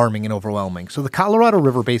alarming and overwhelming. So the Colorado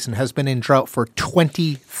River Basin has been in drought for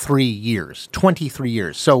 23 years. 23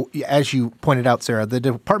 years. So as you pointed out, Sarah, the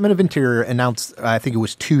Department of Interior announced, I think it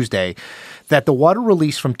was Tuesday, that the water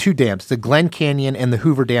release from 2 dams, the Glen Canyon and the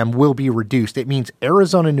Hoover Dam, will be reduced. It means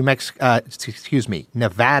Arizona,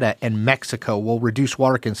 Nevada, and Mexico will reduce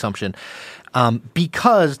water consumption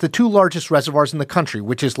because the 2 largest reservoirs in the country,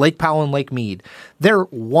 which is Lake Powell and Lake Mead, they're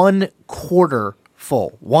 1/4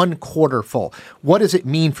 full. 1/4 full. What does it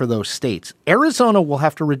mean for those states? Arizona will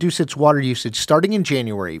have to reduce its water usage starting in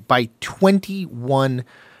January by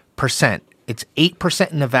 21%. It's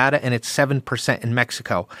 8% in Nevada and it's 7% in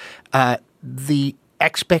Mexico. The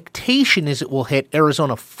expectation is it will hit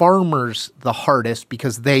Arizona farmers the hardest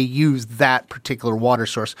because they use that particular water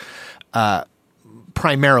source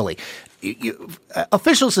primarily.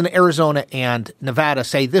 Officials in Arizona and Nevada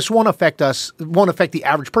say this won't affect the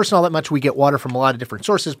average person all that much. We get water from a lot of different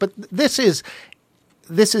sources, but this is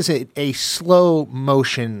a slow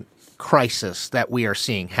motion crisis that we are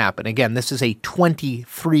seeing happen. Again, this is a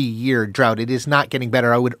 23-year drought. It is not getting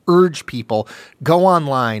better. I would urge people, go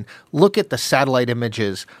online, look at the satellite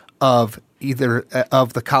images of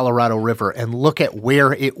the Colorado River and look at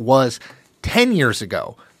where it was 10 years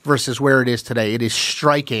ago versus where it is today. It is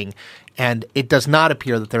striking, and it does not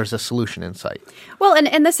appear that there's a solution in sight. Well,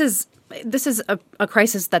 and this is a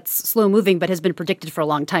crisis that's slow moving but has been predicted for a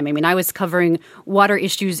long time. I mean, I was covering water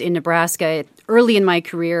issues in Nebraska early in my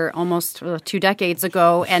career, almost 2 decades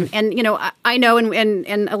ago. And I know,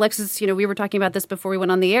 and Alexis, we were talking about this before we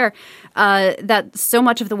went on the air, that so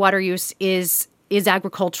much of the water use is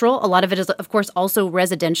agricultural. A lot of it is, of course, also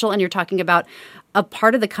residential. And you're talking about a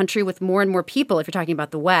part of the country with more and more people, if you're talking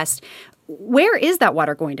about the West. Where is that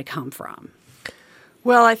water going to come from?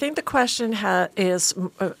 Well, I think the question is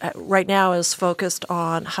right now is focused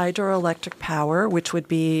on hydroelectric power, which would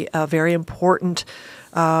be a very important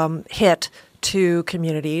hit to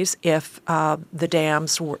communities if the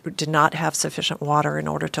dams did not have sufficient water in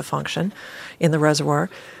order to function in the reservoir,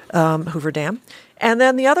 Hoover Dam. And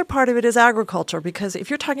then the other part of it is agriculture, because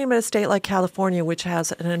if you're talking about a state like California, which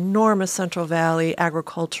has an enormous Central Valley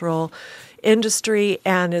agricultural industry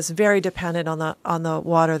and is very dependent on the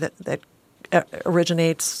water that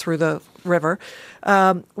originates through the river,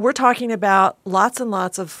 we're talking about lots and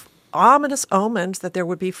lots of ominous omens that there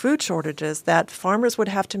would be food shortages, that farmers would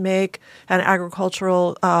have to make, and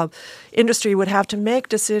agricultural industry would have to make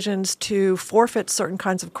decisions to forfeit certain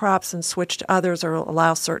kinds of crops and switch to others or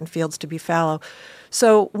allow certain fields to be fallow.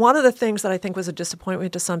 So one of the things that I think was a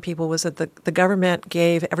disappointment to some people was that the government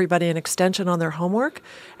gave everybody an extension on their homework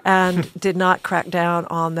and did not crack down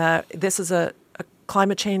on that. This is a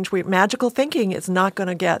climate change. Magical thinking is not going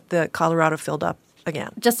to get the Colorado filled up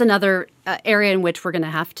again. Just another area in which we're going to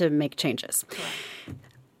have to make changes.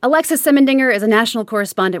 Alexis Semendinger is a national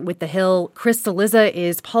correspondent with The Hill. Chris Cillizza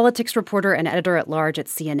is politics reporter and editor-at-large at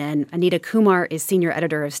CNN. Anita Kumar is senior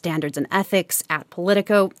editor of Standards and Ethics at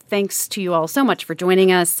Politico. Thanks to you all so much for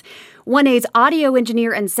joining us. 1A's audio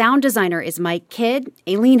engineer and sound designer is Mike Kidd.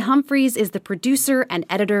 Aileen Humphreys is the producer and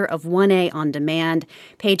editor of 1A On Demand.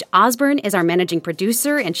 Paige Osborne is our managing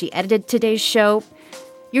producer, and she edited today's show.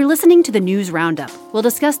 You're listening to the News Roundup. We'll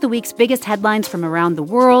discuss the week's biggest headlines from around the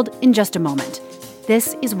world in just a moment.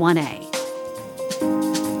 This is 1A.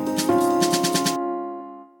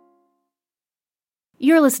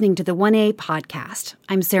 You're listening to the 1A podcast.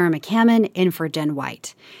 I'm Sarah McCammon, in for Jen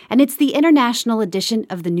White. And it's the international edition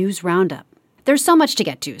of the News Roundup. There's so much to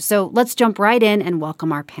get to, so let's jump right in and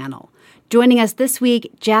welcome our panel. Joining us this week,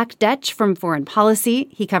 Jack Detch from Foreign Policy.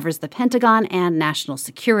 He covers the Pentagon and national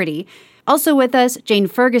security. Also with us, Jane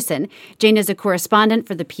Ferguson. Jane is a correspondent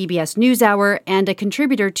for the PBS NewsHour and a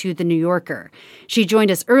contributor to The New Yorker. She joined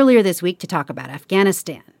us earlier this week to talk about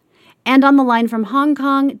Afghanistan. And on the line from Hong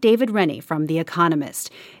Kong, David Rennie from The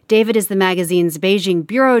Economist. David is the magazine's Beijing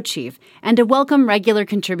bureau chief and a welcome regular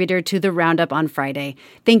contributor to the Roundup on Friday.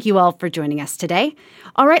 Thank you all for joining us today.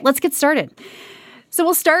 All right, let's get started. So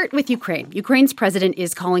we'll start with Ukraine. Ukraine's president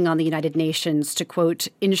is calling on the United Nations to, quote,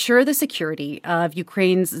 ensure the security of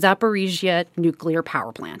Ukraine's Zaporizhzhia nuclear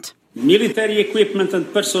power plant. Military equipment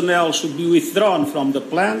and personnel should be withdrawn from the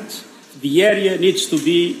plant. The area needs to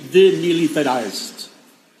be demilitarized.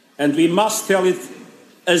 And we must tell it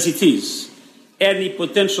as it is. Any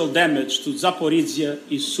potential damage to Zaporizhzhia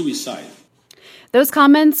is suicide. Those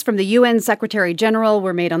comments from the UN Secretary General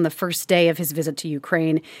were made on the first day of his visit to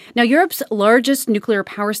Ukraine. Now, Europe's largest nuclear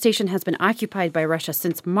power station has been occupied by Russia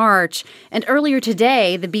since March. And earlier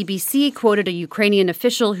today, the BBC quoted a Ukrainian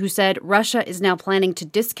official who said Russia is now planning to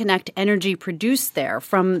disconnect energy produced there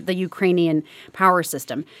from the Ukrainian power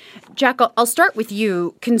system. Jack, I'll start with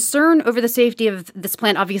you. Concern over the safety of this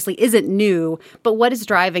plant obviously isn't new, but what is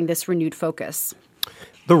driving this renewed focus?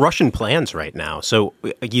 The Russian plans right now. So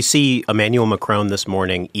you see Emmanuel Macron this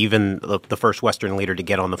morning, even the first Western leader to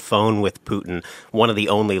get on the phone with Putin, one of the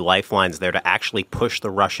only lifelines there to actually push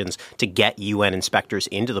the Russians to get UN inspectors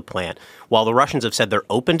into the plant. While the Russians have said they're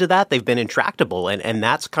open to that, they've been intractable. And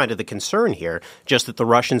that's kind of the concern here, just that the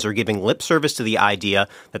Russians are giving lip service to the idea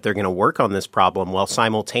that they're going to work on this problem while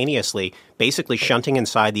simultaneously basically shunting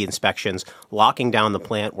inside the inspections, locking down the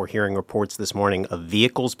plant. We're hearing reports this morning of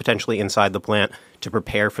vehicles potentially inside the plant to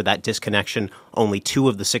prepare for that disconnection. Only 2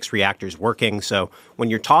 of the 6 reactors working. So when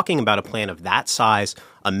you're talking about a plant of that size,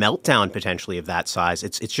 a meltdown potentially of that size,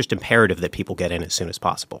 it's just imperative that people get in as soon as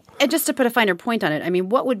possible. And just to put a finer point on it, I mean,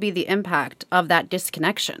 what would be the impact of that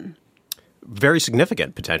disconnection? Very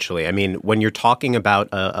significant, potentially. I mean, when you're talking about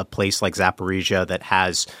a place like Zaporizhzhia that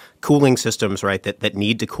has cooling systems, right, that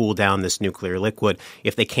need to cool down this nuclear liquid,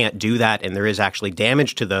 if they can't do that and there is actually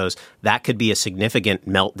damage to those, that could be a significant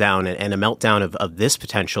meltdown. And a meltdown of this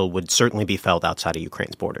potential would certainly be felt outside of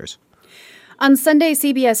Ukraine's borders. On Sunday,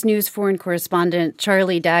 CBS News foreign correspondent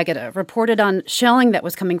Charlie D'Agata reported on shelling that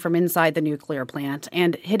was coming from inside the nuclear plant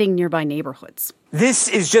and hitting nearby neighborhoods. This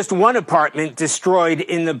is just one apartment destroyed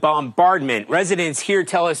in the bombardment. Residents here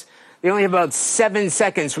tell us they only have about 7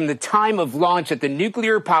 seconds from the time of launch at the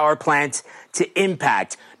nuclear power plant to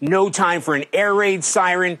impact. No time for an air raid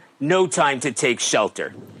siren, no time to take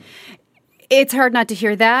shelter. It's hard not to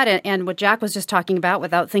hear that and what Jack was just talking about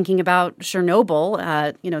without thinking about Chernobyl,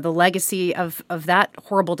 the legacy of that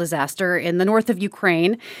horrible disaster in the north of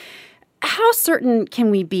Ukraine. How certain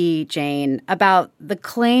can we be, Jane, about the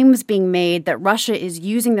claims being made that Russia is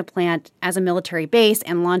using the plant as a military base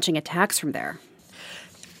and launching attacks from there?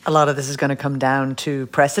 A lot of this is going to come down to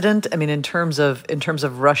precedent. I mean, in terms of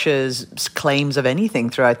Russia's claims of anything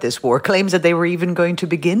throughout this war, claims that they were even going to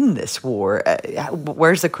begin this war,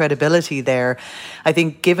 where's the credibility there? I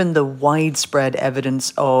think given the widespread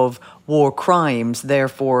evidence of war crimes,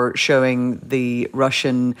 therefore showing the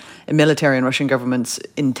Russian military and Russian government's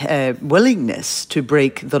willingness to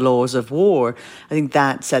break the laws of war, I think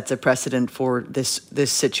that sets a precedent for this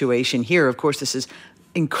situation here. Of course, this is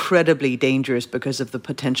incredibly dangerous because of the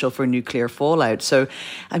potential for nuclear fallout. So,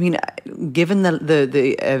 I mean, given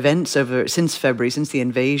the events since February, since the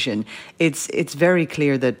invasion, it's very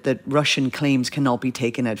clear that Russian claims cannot be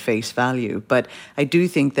taken at face value. But I do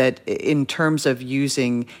think that in terms of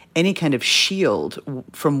using any kind of shield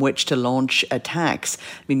from which to launch attacks,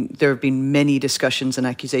 I mean, there have been many discussions and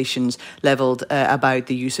accusations leveled about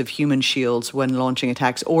the use of human shields when launching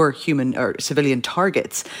attacks or human or civilian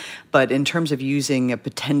targets. But in terms of using a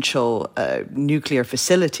potential nuclear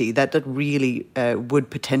facility, that really would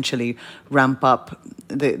potentially ramp up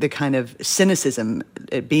the kind of cynicism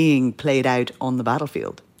being played out on the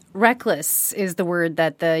battlefield. Reckless is the word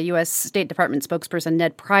that the U.S. State Department spokesperson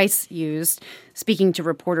Ned Price used, speaking to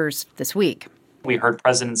reporters this week. We heard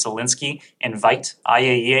President Zelensky invite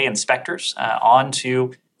IAEA inspectors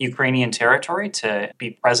onto Ukrainian territory to be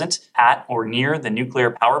present at or near the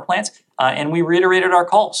nuclear power plant. And we reiterated our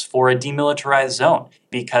calls for a demilitarized zone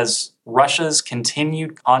because Russia's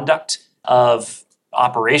continued conduct of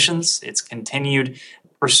operations, its continued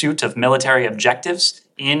pursuit of military objectives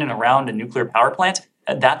in and around a nuclear power plant,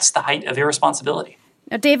 that's the height of irresponsibility.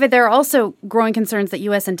 Now, David, there are also growing concerns that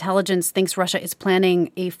U.S. intelligence thinks Russia is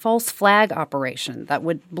planning a false flag operation that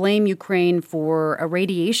would blame Ukraine for a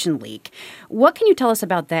radiation leak. What can you tell us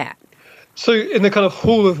about that? So in the kind of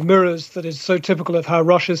hall of mirrors that is so typical of how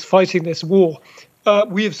Russia's fighting this war,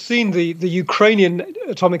 we have seen the Ukrainian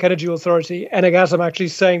Atomic Energy Authority, Energatom, actually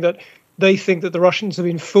saying that they think that the Russians have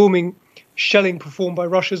been filming shelling performed by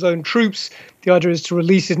Russia's own troops. The idea is to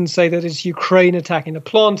release it and say that it's Ukraine attacking the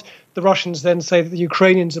plant. The Russians then say that the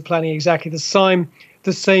Ukrainians are planning exactly the same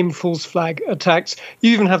false flag attacks.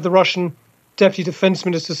 You even have the Russian Deputy Defense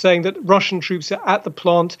Minister saying that Russian troops are at the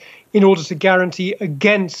plant in order to guarantee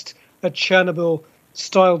against a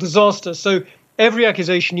Chernobyl-style disaster. So every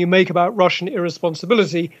accusation you make about Russian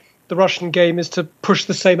irresponsibility, the Russian game is to push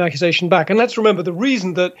the same accusation back. And let's remember the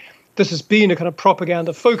reason that this has been a kind of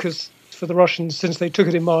propaganda focus for the Russians since they took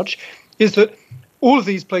it in March is that all of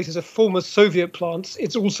these places are former Soviet plants.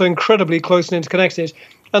 It's also incredibly close and interconnected.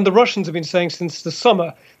 And the Russians have been saying since the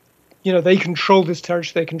summer, they control this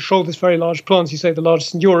territory, they control this very large plant, you say the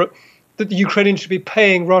largest in Europe, that the Ukrainians should be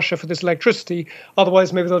paying Russia for this electricity.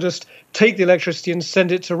 Otherwise, maybe they'll just take the electricity and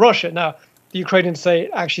send it to Russia. Now, the Ukrainians say,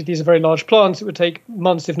 actually, these are very large plants. It would take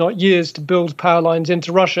months, if not years, to build power lines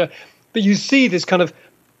into Russia. But you see this kind of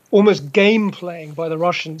almost game playing by the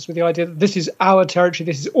Russians with the idea that this is our territory,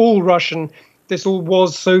 this is all Russian, this all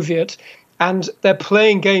was Soviet. And they're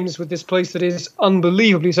playing games with this place that is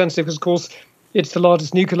unbelievably sensitive because, of course, it's the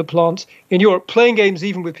largest nuclear plant in Europe. Playing games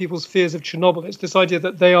even with people's fears of Chernobyl. It's this idea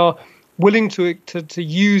that they are willing to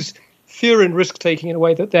use fear and risk-taking in a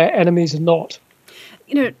way that their enemies are not.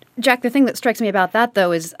 Jack, the thing that strikes me about that,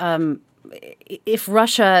 though, is if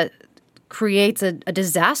Russia creates a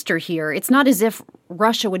disaster here, it's not as if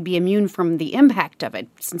Russia would be immune from the impact of it,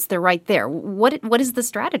 since they're right there. What is the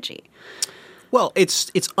strategy? Well,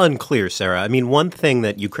 it's unclear, Sarah. I mean, one thing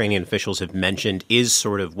that Ukrainian officials have mentioned is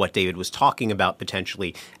sort of what David was talking about,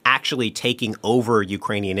 potentially actually taking over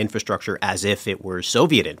Ukrainian infrastructure as if it were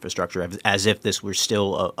Soviet infrastructure, as if this were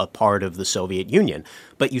still a part of the Soviet Union.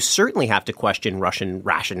 But you certainly have to question Russian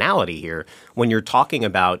rationality here when you're talking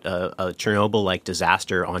about a Chernobyl-like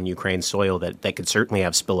disaster on Ukraine's soil that could certainly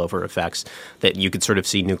have spillover effects, that you could sort of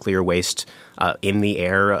see nuclear waste in the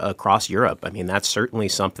air across Europe. I mean, that's certainly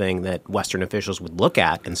something that Western officials would look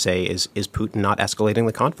at and say, is Putin not escalating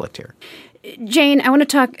the conflict here? Jane, I want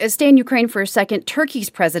to stay in Ukraine for a second. Turkey's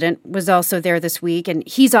president was also there this week, and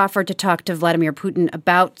he's offered to talk to Vladimir Putin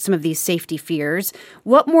about some of these safety fears.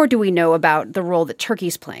 What more do we know about the role that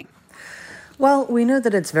Turkey's playing? Well, we know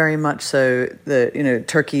that it's very much so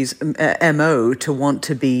Turkey's MO to want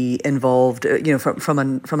to be involved. From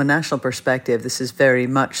a national perspective, this is very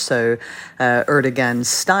much so Erdogan's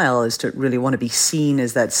style, is to really want to be seen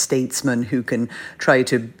as that statesman who can try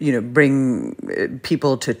to bring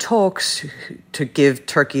people to talks, to give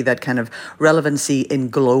Turkey that kind of relevancy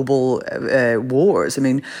in global wars. I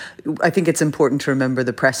mean, I think it's important to remember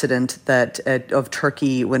the precedent that of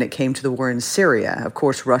Turkey when it came to the war in Syria. Of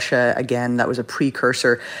course, Russia, again, that was a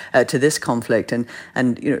precursor to this conflict,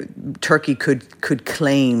 and Turkey could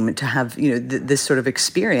claim to have this sort of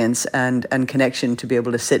experience and connection to be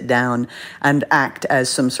able to sit down and act as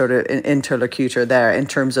some sort of interlocutor there in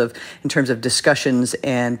terms of discussions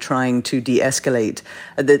and trying to de-escalate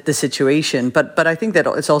the situation. But I think that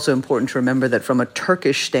it's also important to remember that from a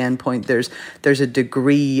Turkish standpoint, there's a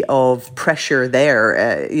degree of pressure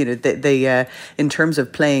there. They in terms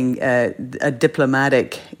of playing a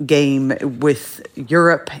diplomatic game with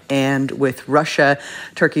Europe and with Russia,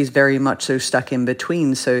 Turkey's very much so stuck in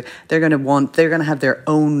between. So they're going to have their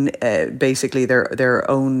own, basically their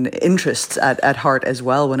own interests at heart as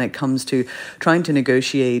well when it comes to trying to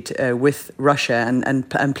negotiate with Russia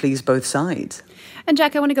and please both sides. And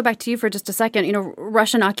Jack, I want to go back to you for just a second.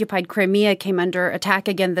 Russian-occupied Crimea came under attack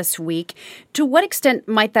again this week. To what extent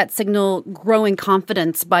might that signal growing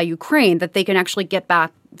confidence by Ukraine that they can actually get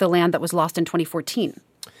back the land that was lost in 2014?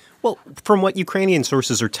 Well, from what Ukrainian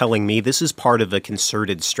sources are telling me, this is part of a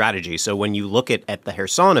concerted strategy. So when you look at the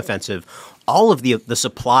Kherson offensive, all of the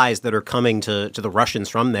supplies that are coming to the Russians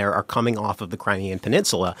from there are coming off of the Crimean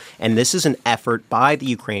Peninsula. And this is an effort by the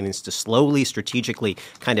Ukrainians to slowly, strategically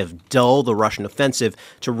kind of dull the Russian offensive,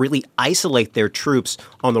 to really isolate their troops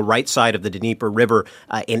on the right side of the Dnieper River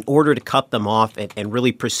in order to cut them off and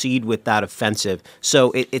really proceed with that offensive.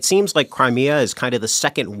 So it seems like Crimea is kind of the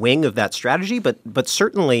second wing of that strategy. But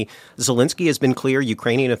certainly Zelensky has been clear.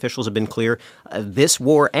 Ukrainian officials have been clear. This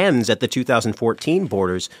war ends at the 2014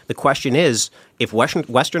 borders. The question is, if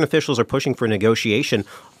Western officials are pushing for negotiation,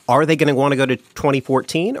 Are they going to want to go to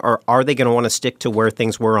 2014, or are they going to want to stick to where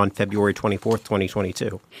things were on February 24th,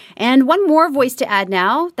 2022? And one more voice to add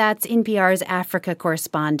now. That's NPR's Africa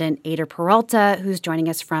correspondent, Eyder Peralta, who's joining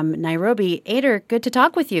us from Nairobi. Eyder, good to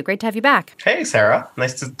talk with you. Great to have you back. Hey, Sarah.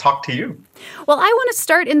 Nice to talk to you. Well, I want to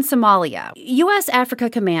start in Somalia. U.S. Africa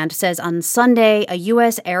Command says on Sunday a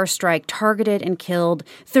U.S. airstrike targeted and killed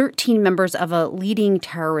 13 members of a leading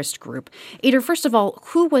terrorist group. Eyder, first of all,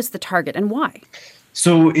 who was the target and why?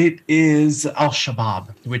 So it is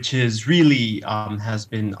Al-Shabaab, which is really has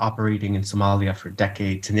been operating in Somalia for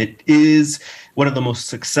decades, and it is one of the most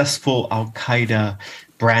successful Al-Qaeda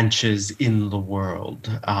branches in the world.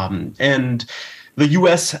 And the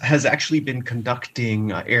U.S. has actually been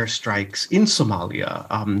conducting airstrikes in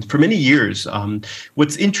Somalia for many years.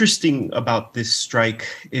 What's interesting about this strike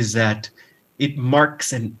is that it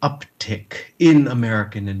marks an uptick in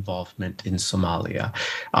American involvement in Somalia.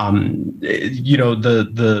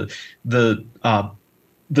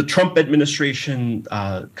 The Trump administration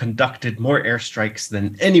conducted more airstrikes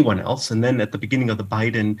than anyone else. And then at the beginning of the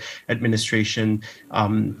Biden administration,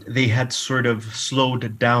 they had sort of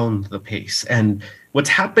slowed down the pace. And what's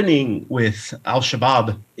happening with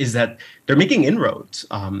Al-Shabaab is that they're making inroads.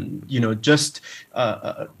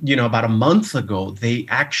 About a month ago, they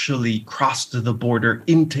actually crossed the border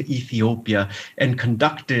into Ethiopia and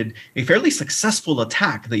conducted a fairly successful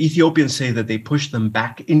attack. The Ethiopians say that they pushed them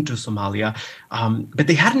back into Somalia, but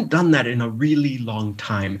they hadn't done that in a really long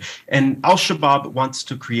time. And Al-Shabaab wants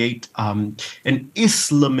to create an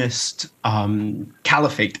Islamist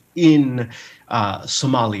caliphate in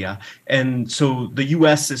Somalia. And so the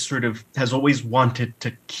U.S. has always wanted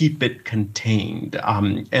to keep it contained.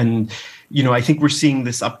 I think we're seeing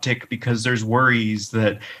this uptick because there's worries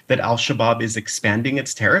that Al-Shabaab is expanding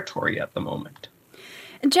its territory at the moment.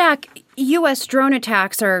 Jack, U.S. drone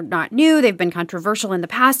attacks are not new. They've been controversial in the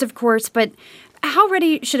past, of course. But how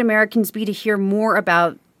ready should Americans be to hear more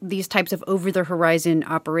about these types of over-the-horizon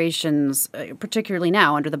operations, particularly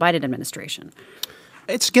now under the Biden administration?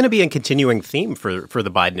 It's going to be a continuing theme for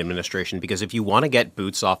the Biden administration, because if you want to get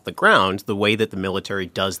boots off the ground, the way that the military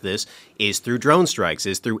does this is through drone strikes,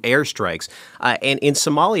 is through airstrikes. And in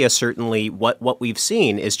Somalia, certainly what we've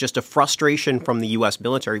seen is just a frustration from the U.S.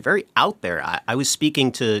 military, very out there. I was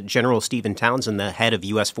speaking to General Stephen Townsend, the head of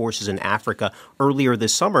U.S. forces in Africa, earlier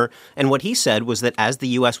this summer. And what he said was that as the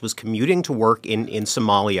U.S. was commuting to work in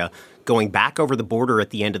Somalia, going back over the border at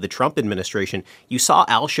the end of the Trump administration, you saw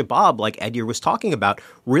Al-Shabaab, like Eyder was talking about,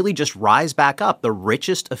 really just rise back up, the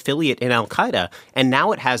richest affiliate in Al-Qaeda. And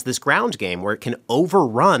now it has this ground game where it can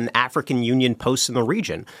overrun African Union posts in the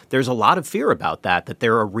region. There's a lot of fear about that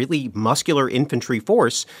they're a really muscular infantry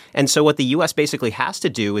force. And so what the U.S. basically has to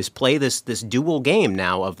do is play this dual game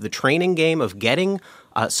now of the training game of getting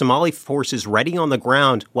Somali forces ready on the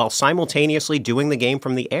ground while simultaneously doing the game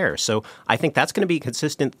from the air. So I think that's going to be a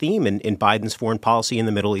consistent theme in Biden's foreign policy in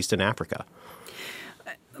the Middle East and Africa.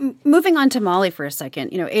 Moving on to Mali for a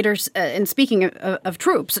second, Eyder, and speaking of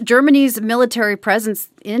troops, Germany's military presence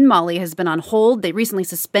in Mali has been on hold. They recently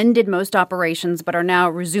suspended most operations, but are now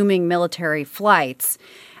resuming military flights.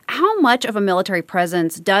 How much of a military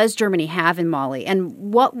presence does Germany have in Mali, and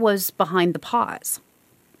what was behind the pause?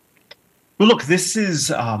 Well, look, this is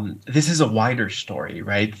a wider story,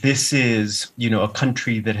 right? This is, a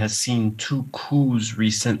country that has seen 2 coups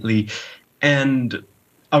recently, and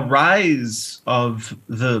a rise of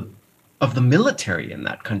the military in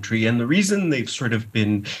that country. And the reason they've sort of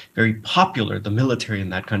been very popular, the military in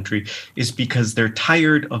that country, is because they're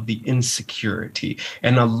tired of the insecurity.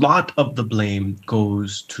 And a lot of the blame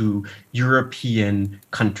goes to European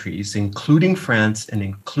countries, including France and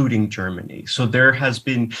including Germany. So there has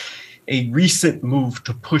been a recent move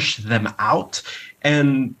to push them out.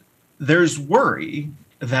 And there's worry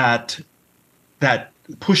that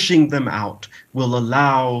pushing them out will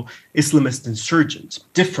allow Islamist insurgents,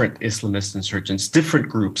 different Islamist insurgents, different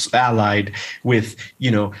groups allied with,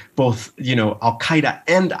 both, Al-Qaeda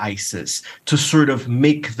and ISIS to sort of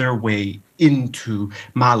make their way into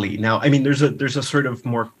Mali. Now, I mean, there's a sort of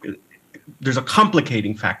there's a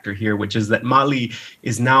complicating factor here, which is that Mali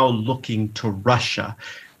is now looking to Russia.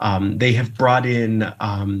 They have brought in,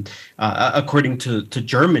 according to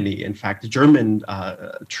Germany, in fact, German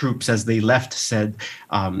troops, as they left, said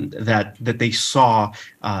that they saw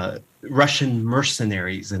Russian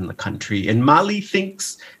mercenaries in the country. And Mali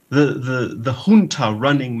thinks the junta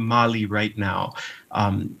running Mali right now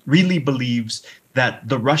really believes that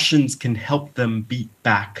the Russians can help them beat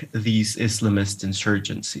back these Islamist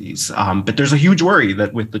insurgencies. But there's a huge worry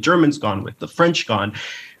that with the Germans gone, with the French gone,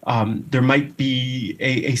 there might be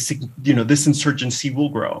this insurgency will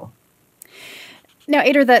grow. Now,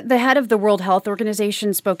 Ader, the head of the World Health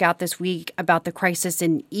Organization spoke out this week about the crisis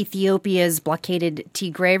in Ethiopia's blockaded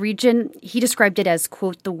Tigray region. He described it as,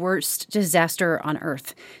 quote, the worst disaster on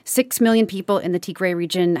earth. 6 million people in the Tigray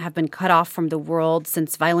region have been cut off from the world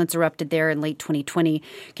since violence erupted there in late 2020.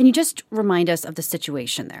 Can you just remind us of the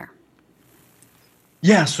situation there?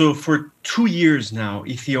 Yeah, so for 2 years now,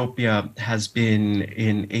 Ethiopia has been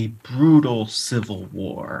in a brutal civil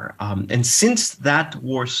war. And since that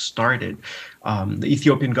war started, the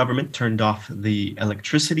Ethiopian government turned off the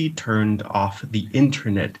electricity, turned off the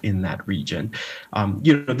internet in that region.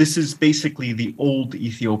 This is basically the old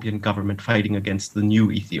Ethiopian government fighting against the new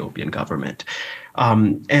Ethiopian government.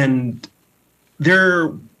 And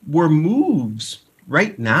there were moves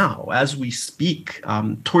right now, as we speak,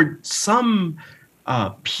 toward some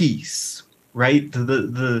peace, right?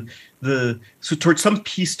 So towards some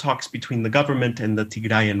peace talks between the government and the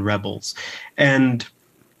Tigrayan rebels. And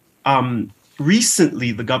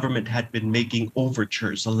recently, the government had been making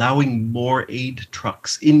overtures, allowing more aid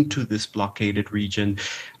trucks into this blockaded region,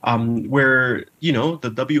 where,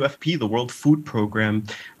 the WFP, the World Food Program,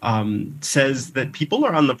 says that people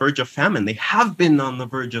are on the verge of famine. They have been on the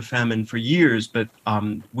verge of famine for years, for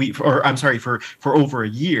over a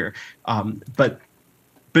year.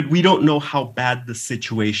 But we don't know how bad the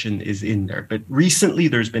situation is in there. But recently,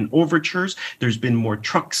 there's been overtures. There's been more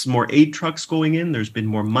trucks, more aid trucks going in. There's been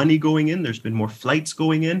more money going in. There's been more flights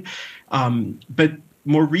going in. But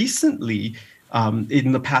more recently,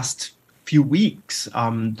 in the past few weeks,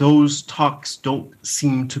 those talks don't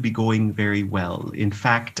seem to be going very well. In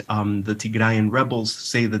fact, the Tigrayan rebels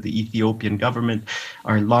say that the Ethiopian government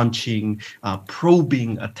are launching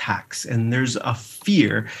probing attacks. And there's a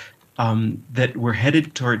fear that we're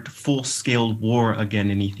headed toward full-scale war again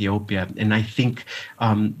in Ethiopia. And I think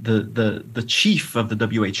the chief of the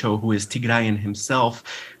WHO, who is Tigrayan himself,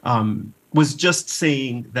 was just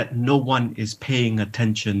saying that no one is paying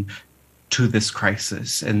attention to this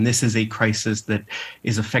crisis. And this is a crisis that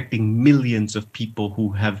is affecting millions of people who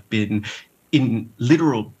have been in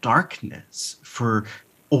literal darkness for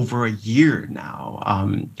over a year now.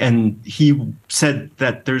 And he said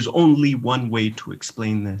that there's only one way to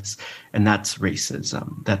explain this, and that's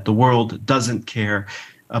racism, that the world doesn't care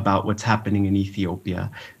about what's happening in Ethiopia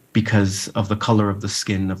because of the color of the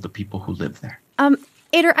skin of the people who live there.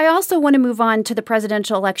 Ader, I also want to move on to the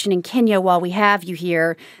presidential election in Kenya while we have you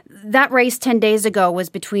here. That race 10 days ago was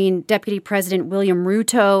between Deputy President William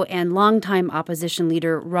Ruto and longtime opposition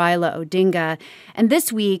leader Raila Odinga. And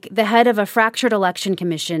this week, the head of a fractured election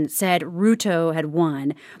commission said Ruto had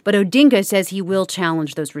won, but Odinga says he will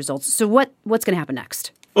challenge those results. So what's going to happen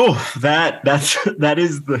next? Oh, that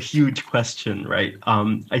is the huge question, right?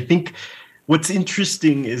 I think what's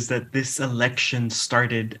interesting is that this election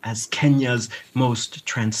started as Kenya's most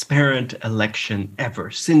transparent election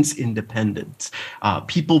ever since independence.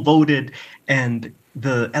 People voted, and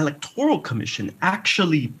the Electoral Commission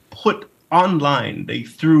actually put online, they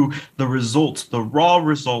threw the results, the raw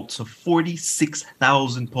results of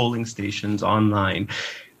 46,000 polling stations online.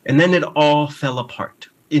 And then it all fell apart.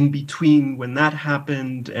 In between when that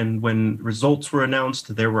happened and when results were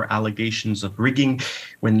announced, there were allegations of rigging.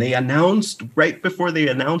 When they announced, right before they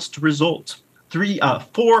announced results,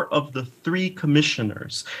 4 of the 3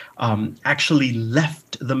 commissioners actually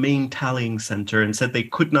left the main tallying center and said they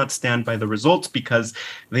could not stand by the results because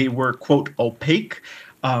they were, quote, opaque.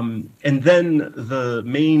 And then the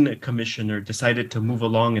main commissioner decided to move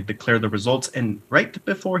along and declare the results. And right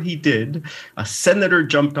before he did, a senator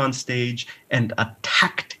jumped on stage and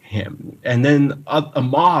attacked him. And then a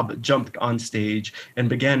mob jumped on stage and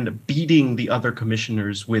began beating the other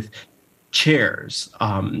commissioners with chairs.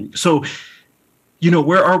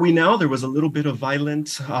 Where are we now? There was a little bit of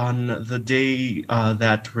violence on the day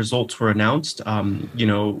that results were announced.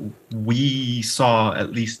 We saw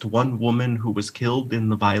at least one woman who was killed in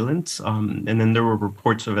the violence, and then there were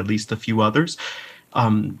reports of at least a few others.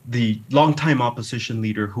 The longtime opposition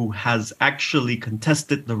leader who has actually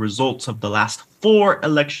contested the results of the last 4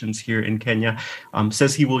 elections here in Kenya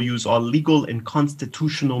says he will use all legal and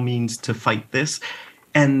constitutional means to fight this.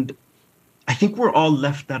 And I think we're all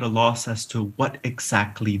left at a loss as to what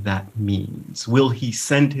exactly that means. Will he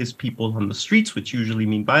send his people on the streets, which usually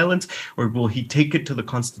mean violence, or will he take it to the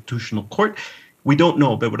Constitutional Court? We don't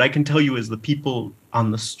know, but what I can tell you is the people on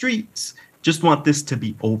the streets just want this to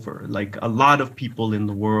be over. Like a lot of people in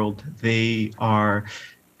the world, they are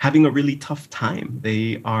having a really tough time.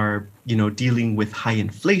 They are, dealing with high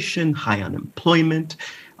inflation, high unemployment,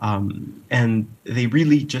 and they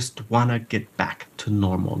really just want to get back to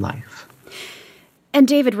normal life. And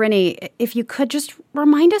David Rennie, if you could just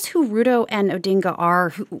remind us who Ruto and Odinga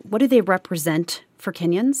are, what do they represent for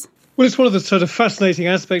Kenyans? Well, it's one of the sort of fascinating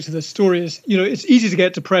aspects of the story is, it's easy to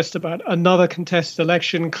get depressed about another contested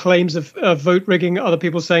election, claims of vote rigging, other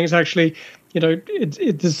people saying it's actually,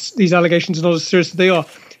 these allegations are not as serious as they are.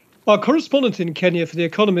 Our correspondent in Kenya for The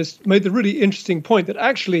Economist made the really interesting point that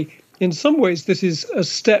actually, in some ways, this is a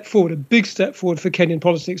step forward, a big step forward for Kenyan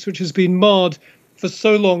politics, which has been marred for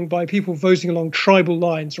so long by people voting along tribal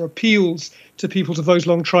lines or appeals to people to vote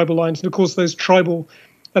along tribal lines. And of course, those tribal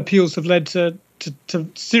appeals have led to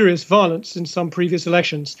serious violence in some previous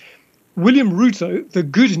elections. William Ruto, the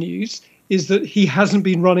good news is that he hasn't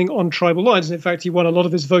been running on tribal lines. And in fact, he won a lot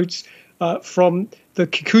of his votes from the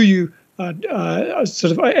Kikuyu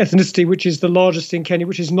sort of ethnicity, which is the largest in Kenya,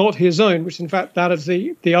 which is not his own, which in fact that of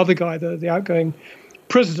the other guy, the outgoing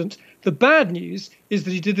president. The bad news is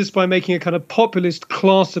that he did this by making a kind of populist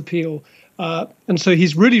class appeal. And so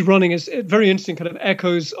he's really running as very interesting kind of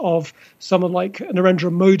echoes of someone like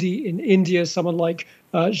Narendra Modi in India, someone like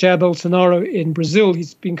Jair Bolsonaro in Brazil.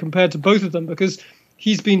 He's been compared to both of them because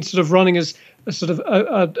he's been sort of running as a sort of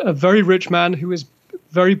a very rich man who is a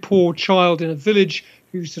very poor child in a village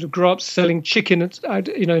who sort of grew up selling chicken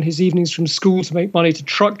in his evenings from school to make money to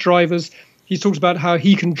truck drivers. He's talked about how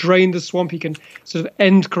he can drain the swamp, he can sort of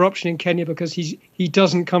end corruption in Kenya because he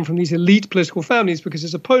doesn't come from these elite political families, because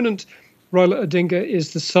his opponent, Raila Odinga,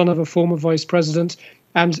 is the son of a former vice president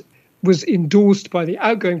and was endorsed by the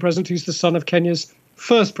outgoing president, who's the son of Kenya's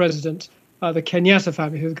first president, the Kenyatta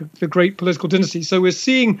family, the great political dynasty. So we're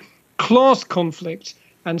seeing class conflict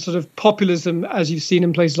and sort of populism, as you've seen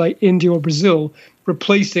in places like India or Brazil,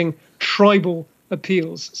 replacing tribal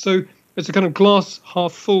appeals. So it's a kind of glass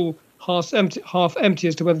half full, half empty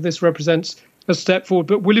as to whether this represents a step forward.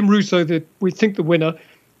 But William Ruto, we think the winner,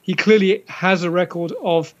 he clearly has a record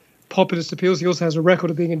of populist appeals. He also has a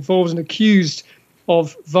record of being involved and accused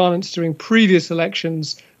of violence during previous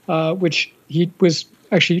elections, which he was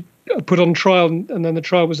actually put on trial, and then the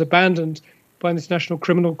trial was abandoned by the International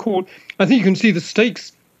Criminal Court. I think you can see the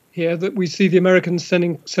stakes here, that we see the Americans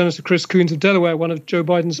sending Senator Chris Coons of Delaware, one of Joe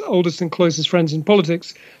Biden's oldest and closest friends in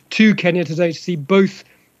politics, to Kenya today to see both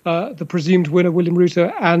the presumed winner, William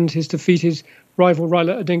Ruto, and his defeated rival,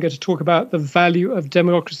 Raila Odinga, to talk about the value of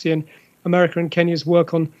democracy and America and Kenya's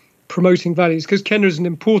work on promoting values, because Kenya is an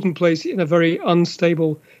important place in a very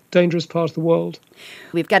unstable, dangerous part of the world.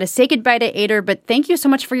 We've got to say goodbye to Ader, but thank you so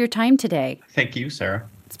much for your time today. Thank you, Sarah.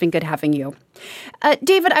 It's been good having you.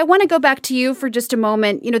 David, I want to go back to you for just a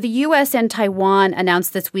moment. The U.S. and Taiwan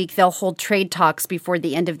announced this week they'll hold trade talks before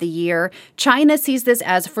the end of the year. China sees this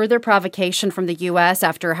as further provocation from the U.S.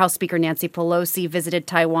 after House Speaker Nancy Pelosi visited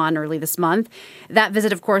Taiwan early this month. That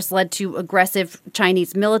visit, of course, led to aggressive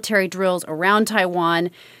Chinese military drills around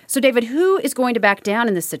Taiwan. So, David, who is going to back down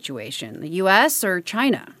in this situation, the U.S. or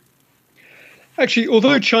China? Actually,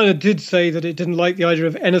 although China did say that it didn't like the idea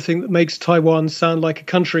of anything that makes Taiwan sound like a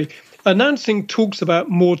country, announcing talks about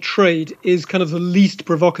more trade is kind of the least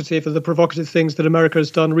provocative of the provocative things that America has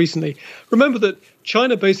done recently. Remember that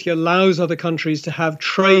China basically allows other countries to have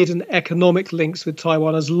trade and economic links with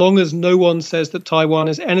Taiwan as long as no one says that Taiwan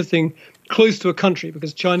is anything close to a country,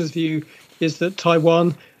 because China's view is that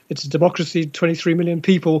Taiwan, it's a democracy, 23 million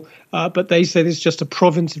people, but they say this is just a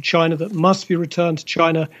province of China that must be returned to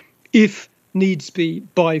China if needs be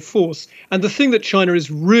by force. And the thing that China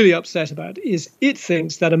is really upset about is it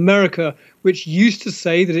thinks that America, which used to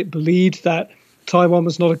say that it believed that Taiwan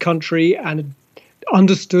was not a country and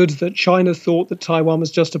understood that China thought that Taiwan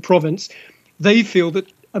was just a province, they feel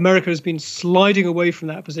that America has been sliding away from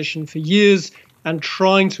that position for years and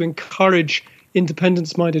trying to encourage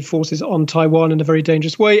independence-minded forces on Taiwan in a very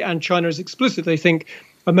dangerous way. And China is explicit. They think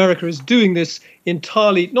America is doing this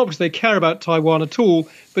entirely, not because they care about Taiwan at all,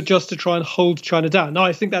 but just to try and hold China down. Now,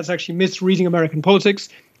 I think that's actually misreading American politics.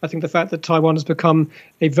 I think the fact that Taiwan has become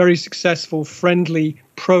a very successful, friendly,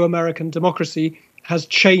 pro-American democracy has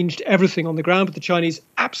changed everything on the ground, but the Chinese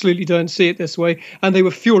absolutely don't see it this way. And they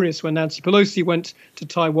were furious when Nancy Pelosi went to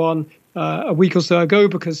Taiwan a week or so ago,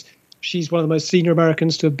 because she's one of the most senior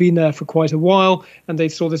Americans to have been there for quite a while. And they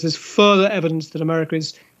saw this as further evidence that America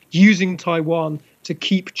is using Taiwan to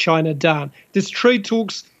keep China down. This trade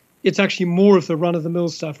talks, it's actually more of the run-of-the-mill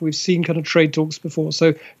stuff. We've seen kind of trade talks before.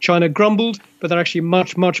 So China grumbled, but they're actually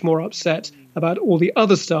much, much more upset about all the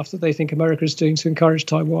other stuff that they think America is doing to encourage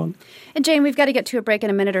Taiwan. And Jane, we've got to get to a break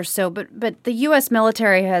in a minute or so, but the U.S.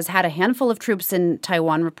 military has had a handful of troops in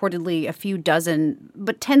Taiwan, reportedly a few dozen,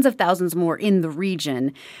 but tens of thousands more in the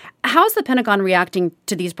region. How's the Pentagon reacting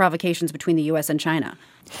to these provocations between the U.S. and China?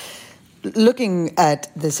 looking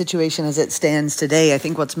at the situation as it stands today, I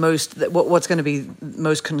think what's going to be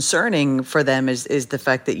most concerning for them is the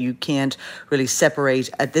fact that you can't really separate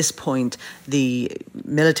at this point the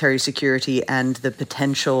military security and the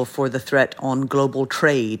potential for the threat on global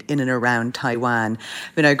trade in and around Taiwan. I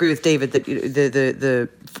mean, I agree with David that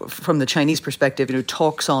from the Chinese perspective,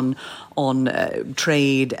 talks on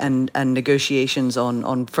trade and negotiations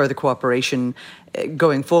on further cooperation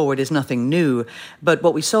going forward is nothing new. But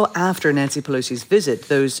what we saw after Nancy Pelosi's visit,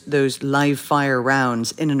 those live fire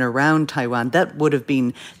rounds in and around Taiwan,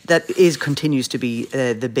 continues to be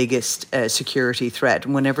the biggest security threat.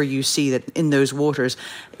 And whenever you see that in those waters,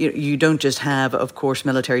 you don't just have, of course,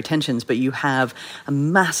 military tensions, but you have a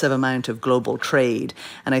massive amount of global trade.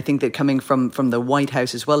 And I think that coming from the White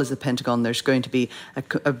House as well as the Pentagon, there's going to be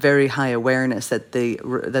a very high awareness that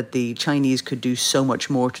the Chinese could do so much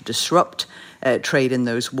more to disrupt trade in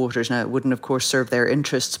those waters. Now, it wouldn't, of course, serve their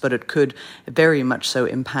interests, but it could very much so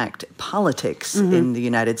impact politics in the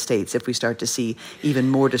United States if we start to see even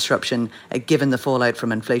more disruption, given the fallout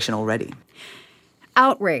from inflation already.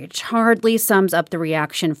 Outrage hardly sums up the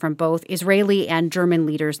reaction from both Israeli and German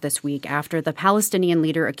leaders this week after the Palestinian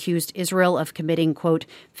leader accused Israel of committing, quote,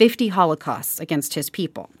 50 holocausts against his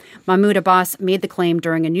people. Mahmoud Abbas made the claim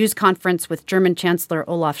during a news conference with German Chancellor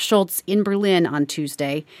Olaf Scholz in Berlin on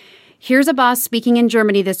Tuesday. Here's Abbas speaking in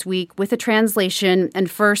Germany this week with a translation and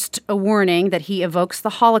first a warning that he evokes the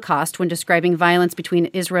Holocaust when describing violence between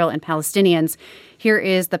Israel and Palestinians. Here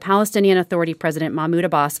is the Palestinian Authority President Mahmoud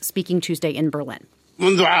Abbas speaking Tuesday in Berlin.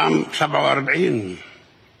 Since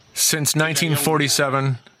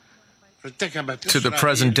 1947 to the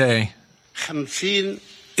present day,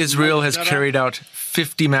 Israel has carried out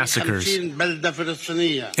 50 massacres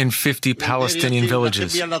in 50 Palestinian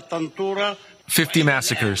villages. 50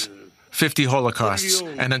 massacres. 50 holocausts.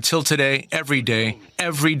 And until today, every day,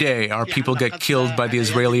 our people get killed by the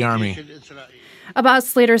Israeli army.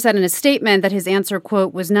 Abbas later said in a statement that his answer,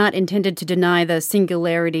 quote, was not intended to deny the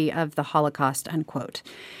singularity of the Holocaust, unquote.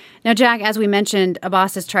 Now, Jack, as we mentioned,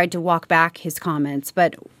 Abbas has tried to walk back his comments,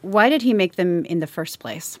 but why did he make them in the first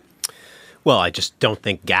place? Well, I just don't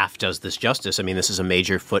think gaffe does this justice. I mean, this is a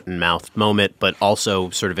major foot-and-mouth moment, but also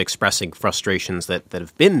sort of expressing frustrations that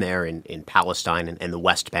have been there in Palestine and the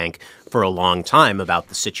West Bank for a long time about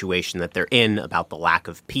the situation that they're in, about the lack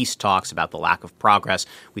of peace talks, about the lack of progress.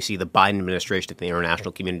 We see the Biden administration and the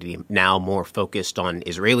international community now more focused on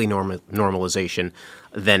Israeli normalization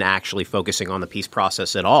than actually focusing on the peace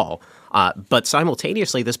process at all. But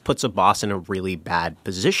simultaneously, this puts Abbas in a really bad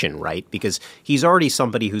position, right? Because he's already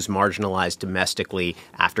somebody who's marginalized domestically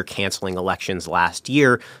after canceling elections last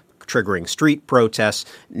year, triggering street protests.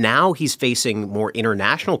 Now he's facing more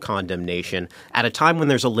international condemnation at a time when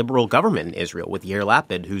there's a liberal government in Israel with Yair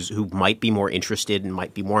Lapid, who might be more interested and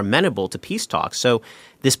might be more amenable to peace talks. So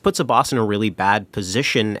this puts Abbas in a really bad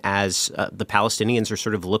position as the Palestinians are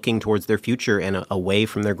sort of looking towards their future and away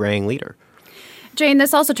from their graying leader. Jane,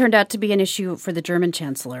 this also turned out to be an issue for the German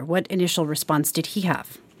chancellor. What initial response did he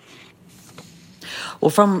have? Well,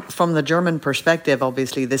 from the German perspective,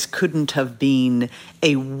 obviously, this couldn't have been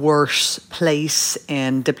a worse place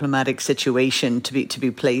and diplomatic situation to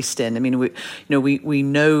be placed in. I mean, we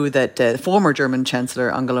know that former German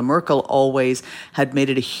Chancellor Angela Merkel always had made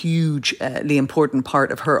it a hugely important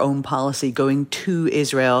part of her own policy going to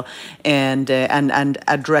Israel and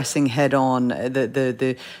addressing head on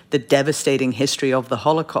the devastating history of the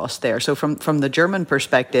Holocaust there. So from the German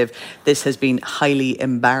perspective, this has been highly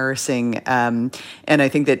embarrassing. And I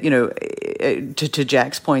think that, to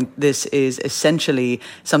Jack's point, this is essentially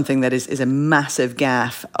something that is a massive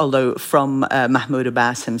gaffe, although from Mahmoud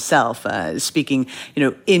Abbas himself, speaking,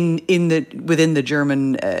 within the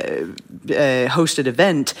German hosted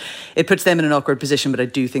event, it puts them in an awkward position. But I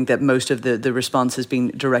do think that most of the response has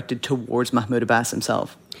been directed towards Mahmoud Abbas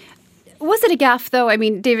himself. Was it a gaffe, though? I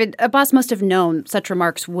mean, David, Abbas must have known such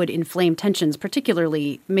remarks would inflame tensions,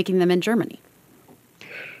 particularly making them in Germany.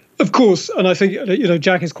 Of course, and I think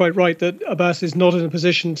Jack is quite right that Abbas is not in a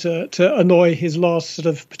position to annoy his last sort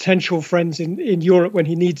of potential friends in Europe when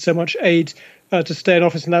he needs so much aid to stay in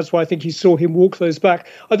office, and that's why I think he saw him walk those back.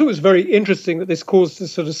 I thought it was very interesting that this caused a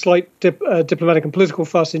sort of slight diplomatic and political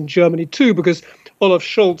fuss in Germany too, because Olaf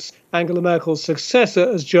Scholz, Angela Merkel's successor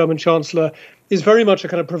as German Chancellor, is very much a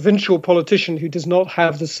kind of provincial politician who does not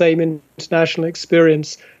have the same international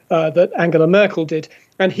experience that Angela Merkel did.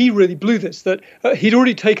 And he really blew this, that he'd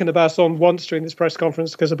already taken Abbas on once during this press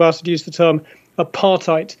conference because Abbas had used the term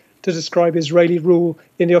apartheid to describe Israeli rule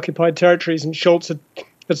in the occupied territories. And Scholz had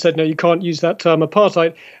had said, no, you can't use that term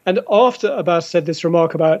apartheid. And after Abbas said this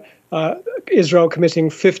remark about Israel committing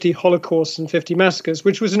 50 Holocausts and 50 massacres,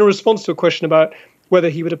 which was in a response to a question about whether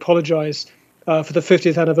he would apologize for the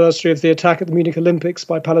 50th anniversary of the attack at the Munich Olympics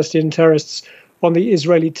by Palestinian terrorists on the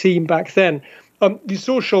Israeli team back then. You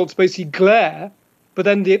saw Scholz basically glare, but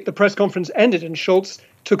then the press conference ended and Scholz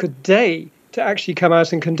took a day to actually come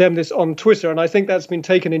out and condemn this on Twitter. And I think that's been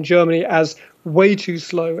taken in Germany as way too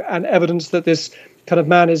slow and evidence that this kind of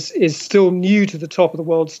man is still new to the top of the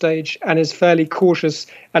world stage and is fairly cautious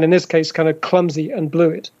and in this case kind of clumsy and blew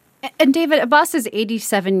it. And David, Abbas is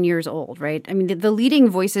 87 years old, right? I mean, the leading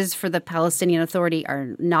voices for the Palestinian Authority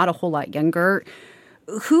are not a whole lot younger.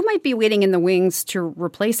 Who might be waiting in the wings to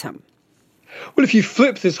replace him? Well, if you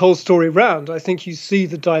flip this whole story round, I think you see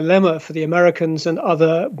the dilemma for the Americans and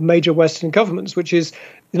other major Western governments, which is,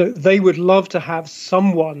 they would love to have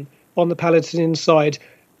someone on the Palestinian side,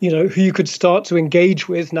 who you could start to engage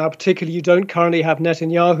with. Now, particularly, you don't currently have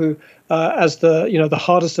Netanyahu as the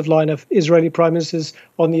hardest of line of Israeli prime ministers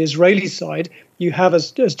on the Israeli side. You have,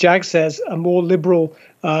 as Jag says, a more liberal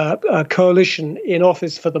coalition in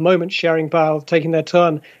office for the moment, sharing power, taking their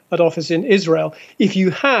turn at office in Israel. If you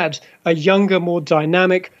had a younger, more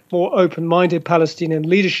dynamic, more open-minded Palestinian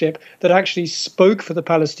leadership that actually spoke for the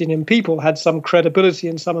Palestinian people, had some credibility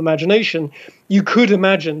and some imagination, you could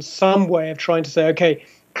imagine some way of trying to say, okay,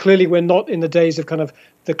 clearly we're not in the days of kind of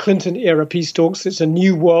the Clinton-era peace talks. It's a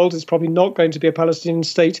new world. It's probably not going to be a Palestinian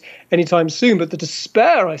state anytime soon. But the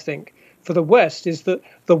despair, I think, for the West is that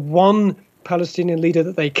the one Palestinian leader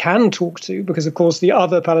that they can talk to, because, of course, the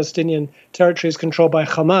other Palestinian territory is controlled by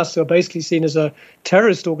Hamas, who are basically seen as a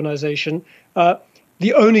terrorist organization,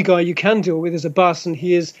 the only guy you can deal with is Abbas, and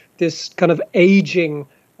he is this kind of aging,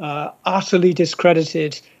 utterly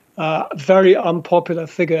discredited, very unpopular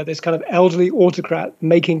figure, this kind of elderly autocrat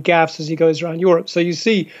making gaffes as he goes around Europe. So you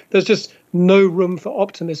see there's just no room for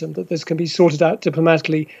optimism that this can be sorted out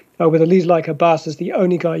diplomatically with a leader like Abbas as the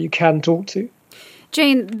only guy you can talk to.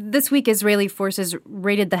 Jane, this week Israeli forces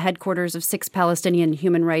raided the headquarters of 6 Palestinian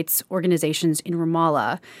human rights organizations in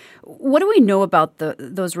Ramallah. What do we know about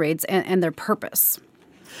those raids and their purpose?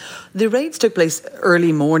 The raids took place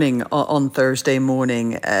early morning on Thursday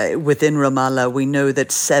morning within Ramallah. We know that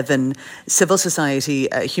 7 civil society,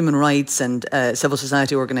 human rights and civil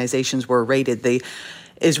society organizations were raided. The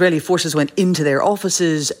Israeli forces went into their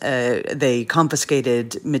offices. They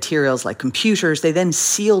confiscated materials like computers. They then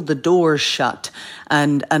sealed the doors shut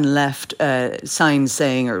and left signs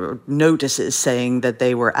saying, or notices saying, that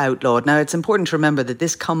they were outlawed. Now, it's important to remember that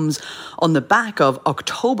this comes on the back of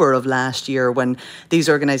October of last year, when these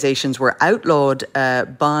organizations were outlawed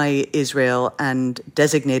by Israel and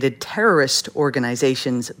designated terrorist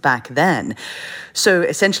organizations back then. So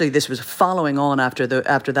essentially, this was following on after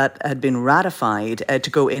that had been ratified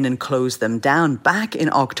to go in and close them down. Back in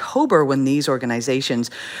October, when these organizations,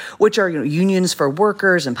 which are unions for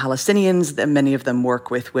workers and Palestinians, many of them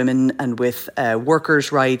work with women and with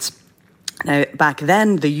workers' rights. Now, back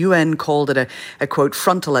then, the UN called it a quote,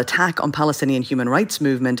 frontal attack on Palestinian human rights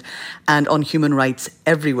movement and on human rights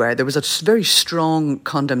everywhere. There was a very strong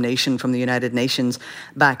condemnation from the United Nations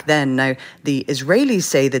back then. Now, the Israelis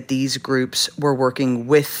say that these groups were working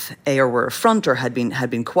with or were a front or had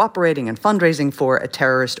been cooperating and fundraising for a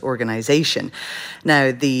terrorist organization.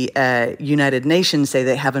 Now, the United Nations say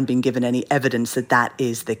they haven't been given any evidence that that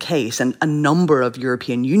is the case. And a number of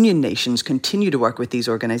European Union nations continue to work with these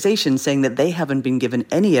organizations, saying that they haven't been given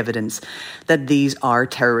any evidence that these are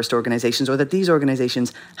terrorist organizations or that these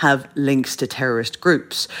organizations have links to terrorist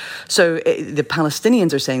groups. So the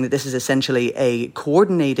Palestinians are saying that this is essentially a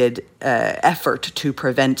coordinated effort to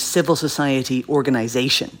prevent civil society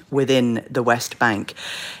organization within the West Bank.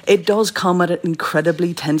 It does come at an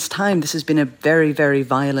incredibly tense time. This has been a very, very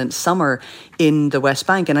violent summer in the West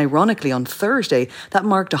Bank. And ironically, on Thursday, that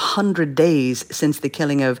marked 100 days since the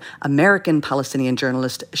killing of American Palestinian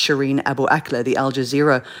journalist Shireen Abu Akleh, the Al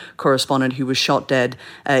Jazeera correspondent who was shot dead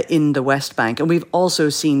in the West Bank. And we've also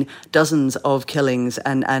seen dozens of killings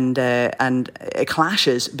and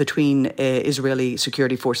clashes between Israeli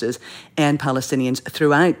security forces and Palestinians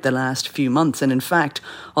throughout the last few months. And in fact,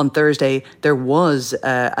 on Thursday, there was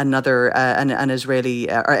an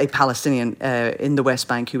Israeli or a Palestinian in the West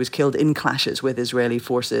Bank who was killed in clashes with Israeli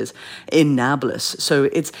forces in Nablus. So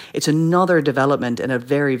it's another development in a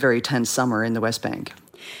very, very tense summer in the West Bank.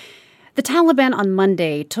 The Taliban on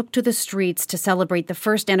Monday took to the streets to celebrate the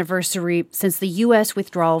first anniversary since the U.S.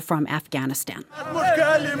 withdrawal from Afghanistan.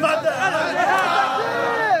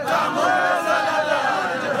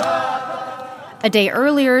 A day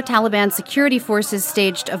earlier, Taliban security forces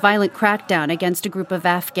staged a violent crackdown against a group of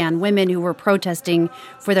Afghan women who were protesting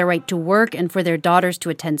for their right to work and for their daughters to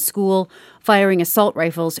attend school, firing assault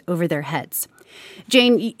rifles over their heads.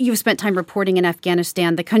 Jane, you've spent time reporting in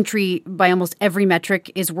Afghanistan. The country, by almost every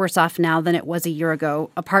metric, is worse off now than it was a year ago,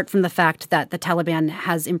 apart from the fact that the Taliban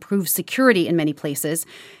has improved security in many places.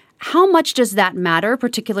 How much does that matter,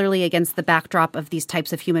 particularly against the backdrop of these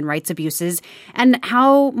types of human rights abuses? And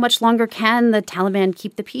how much longer can the Taliban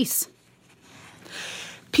keep the peace?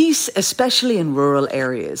 Peace, especially in rural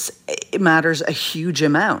areas, it matters a huge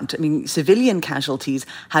amount. I mean, civilian casualties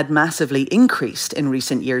had massively increased in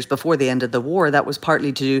recent years before the end of the war. That was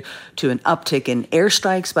partly due to an uptick in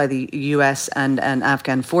airstrikes by the US and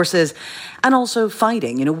Afghan forces, and also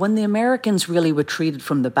fighting. You know, when the Americans really retreated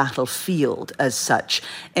from the battlefield as such,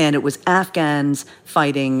 and it was Afghans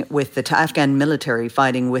fighting with the Afghan military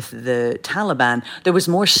fighting with the Taliban, there was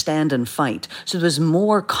more stand and fight. So there was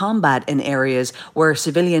more combat in areas where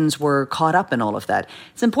civilians were caught up in all of that.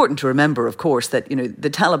 It's important to remember, of course, that, you know, the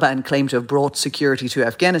Taliban claim to have brought security to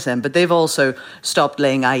Afghanistan, but they've also stopped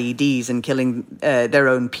laying IEDs and killing their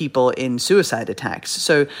own people in suicide attacks.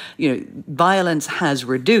 So, you know, violence has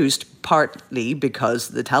reduced, partly because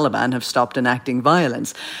the Taliban have stopped enacting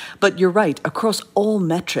violence. But you're right, across all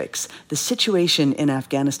metrics, the situation in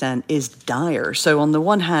Afghanistan is dire. So on the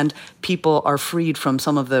one hand, people are freed from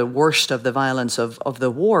some of the worst of the violence of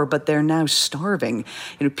the war, but they're now starving.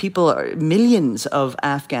 You know, millions of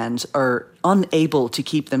Afghans are unable to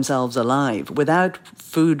keep themselves alive without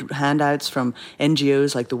food handouts from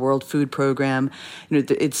NGOs like the World Food Programme. You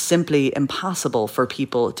know, it's simply impossible for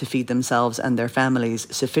people to feed themselves and their families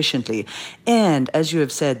sufficiently. And as you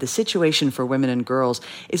have said, the situation for women and girls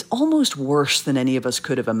is almost worse than any of us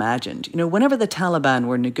could have imagined. You know, whenever the Taliban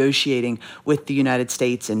were negotiating with the United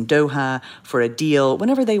States in Doha for a deal,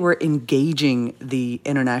 whenever they were engaging the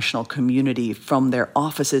international community from their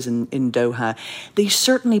offices in Doha, they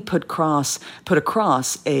certainly put across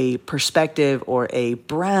a perspective or a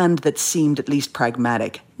brand that seemed at least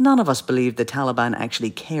pragmatic. None of us believed the Taliban actually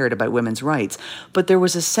cared about women's rights, but there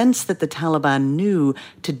was a sense that the Taliban knew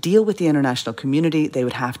to deal with the international community, they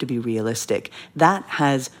would have to be realistic. That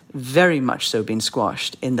has very much so been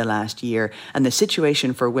squashed in the last year, and the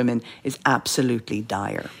situation for women is absolutely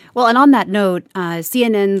dire. Well, and on that note,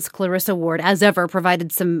 CNN's Clarissa Ward, as ever,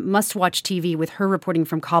 provided some must-watch TV with her reporting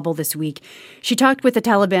from Kabul this week. She talked with the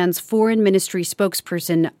Taliban's foreign ministry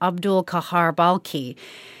spokesperson, Abdul Kahar Balkhi,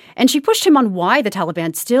 and she pushed him on why the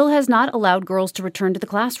Taliban still has not allowed girls to return to the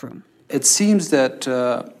classroom. It seems that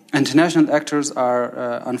international actors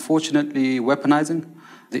are unfortunately weaponizing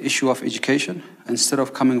the issue of education. Instead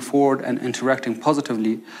of coming forward and interacting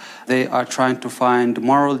positively, they are trying to find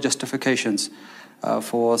moral justifications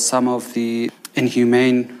for some of the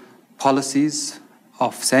inhumane policies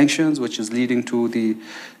of sanctions, which is leading to the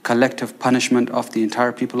collective punishment of the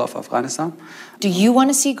entire people of Afghanistan. Do you want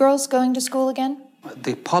to see girls going to school again?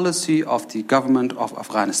 The policy of the government of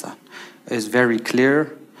Afghanistan is very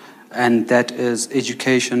clear, and that is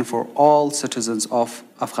education for all citizens of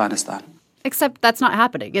Afghanistan. Except that's not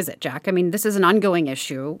happening, is it, Jack? I mean, this is an ongoing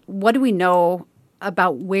issue. What do we know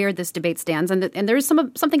about where this debate stands? And there is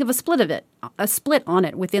something of a split on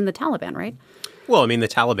it within the Taliban, right? Well, I mean, the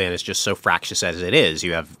Taliban is just so fractious as it is.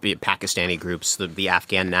 You have the Pakistani groups, the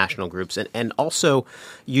Afghan national groups, and also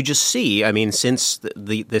you just see, I mean, since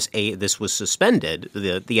this was suspended,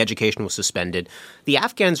 the education was suspended, the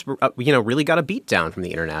Afghans, really got a beat down from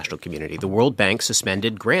the international community. The World Bank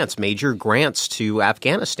suspended major grants to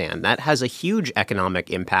Afghanistan. That has a huge economic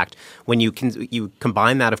impact when you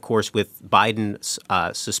combine that, of course, with Biden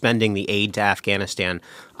suspending the aid to Afghanistan,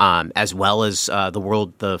 as well as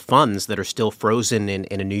the funds that are still frozen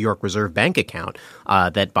in a New York Reserve Bank account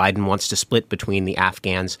that Biden wants to split between the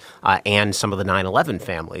Afghans and some of the 9/11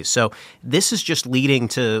 families. So this is just leading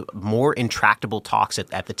to more intractable talks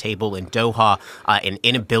at the table in Doha, an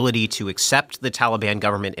inability to accept the Taliban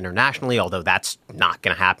government internationally, although that's not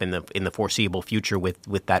going to happen in the foreseeable future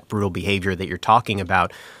with that brutal behavior that you're talking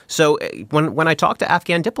about. So when I talk to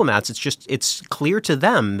Afghan diplomats, it's clear to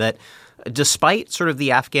them that despite sort of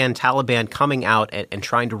the Afghan Taliban coming out and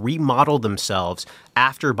trying to remodel themselves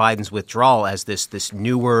after Biden's withdrawal as this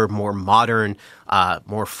newer, more modern,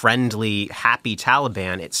 more friendly, happy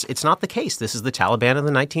Taliban, it's not the case. This is the Taliban of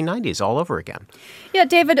the 1990s all over again. Yeah,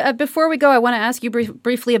 David, before we go, I want to ask you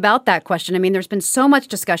briefly about that question. I mean, there's been so much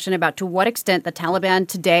discussion about to what extent the Taliban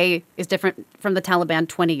today is different from the Taliban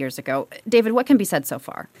 20 years ago. David, what can be said so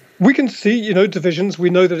far? We can see, divisions.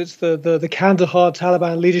 We know that it's the Kandahar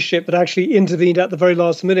Taliban leadership that actually intervened at the very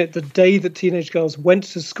last minute. The day that teenage girls went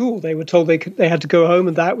to school, they were told they had to go home,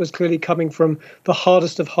 and that was clearly coming from the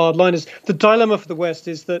hardest of hardliners. The dilemma for the West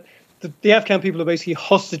is that the Afghan people are basically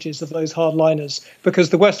hostages of those hardliners, because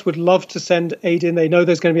the West would love to send aid in. They know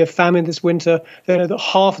there's going to be a famine this winter. They know that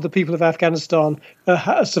half of the people of Afghanistan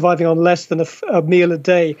are surviving on less than a meal a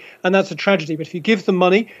day. And that's a tragedy. But if you give them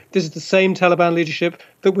money, this is the same Taliban leadership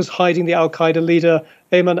that was hiding the al-Qaeda leader,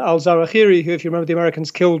 Ayman al-Zawahiri, who, if you remember, the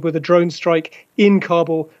Americans killed with a drone strike in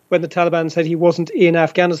Kabul when the Taliban said he wasn't in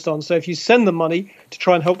Afghanistan. So if you send them money to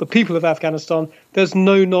try and help the people of Afghanistan, there's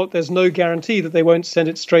no guarantee that they won't send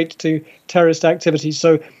it straight to terrorist activities.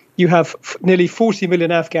 So you have nearly 40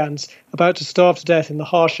 million Afghans about to starve to death in the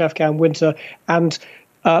harsh Afghan winter, and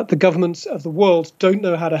the governments of the world don't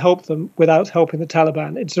know how to help them without helping the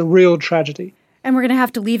Taliban. It's a real tragedy. And we're going to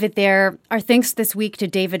have to leave it there. Our thanks this week to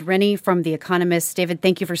David Rennie from The Economist. David,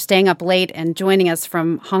 thank you for staying up late and joining us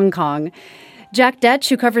from Hong Kong. Jack Detch,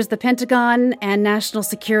 who covers the Pentagon and national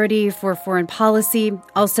security for foreign policy.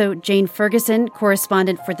 Also, Jane Ferguson,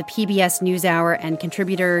 correspondent for the PBS NewsHour and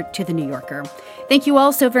contributor to The New Yorker. Thank you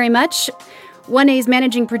all so very much. 1A's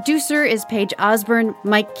managing producer is Paige Osborne.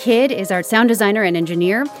 Mike Kidd is our sound designer and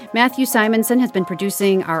engineer. Matthew Simonson has been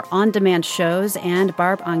producing our on-demand shows, and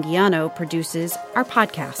Barb Anguiano produces our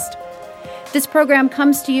podcast. This program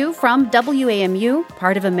comes to you from WAMU,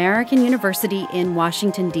 part of American University in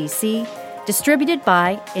Washington, D.C., distributed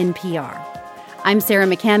by NPR. I'm Sarah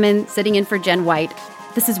McCammon, sitting in for Jen White.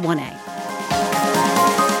 This is 1A.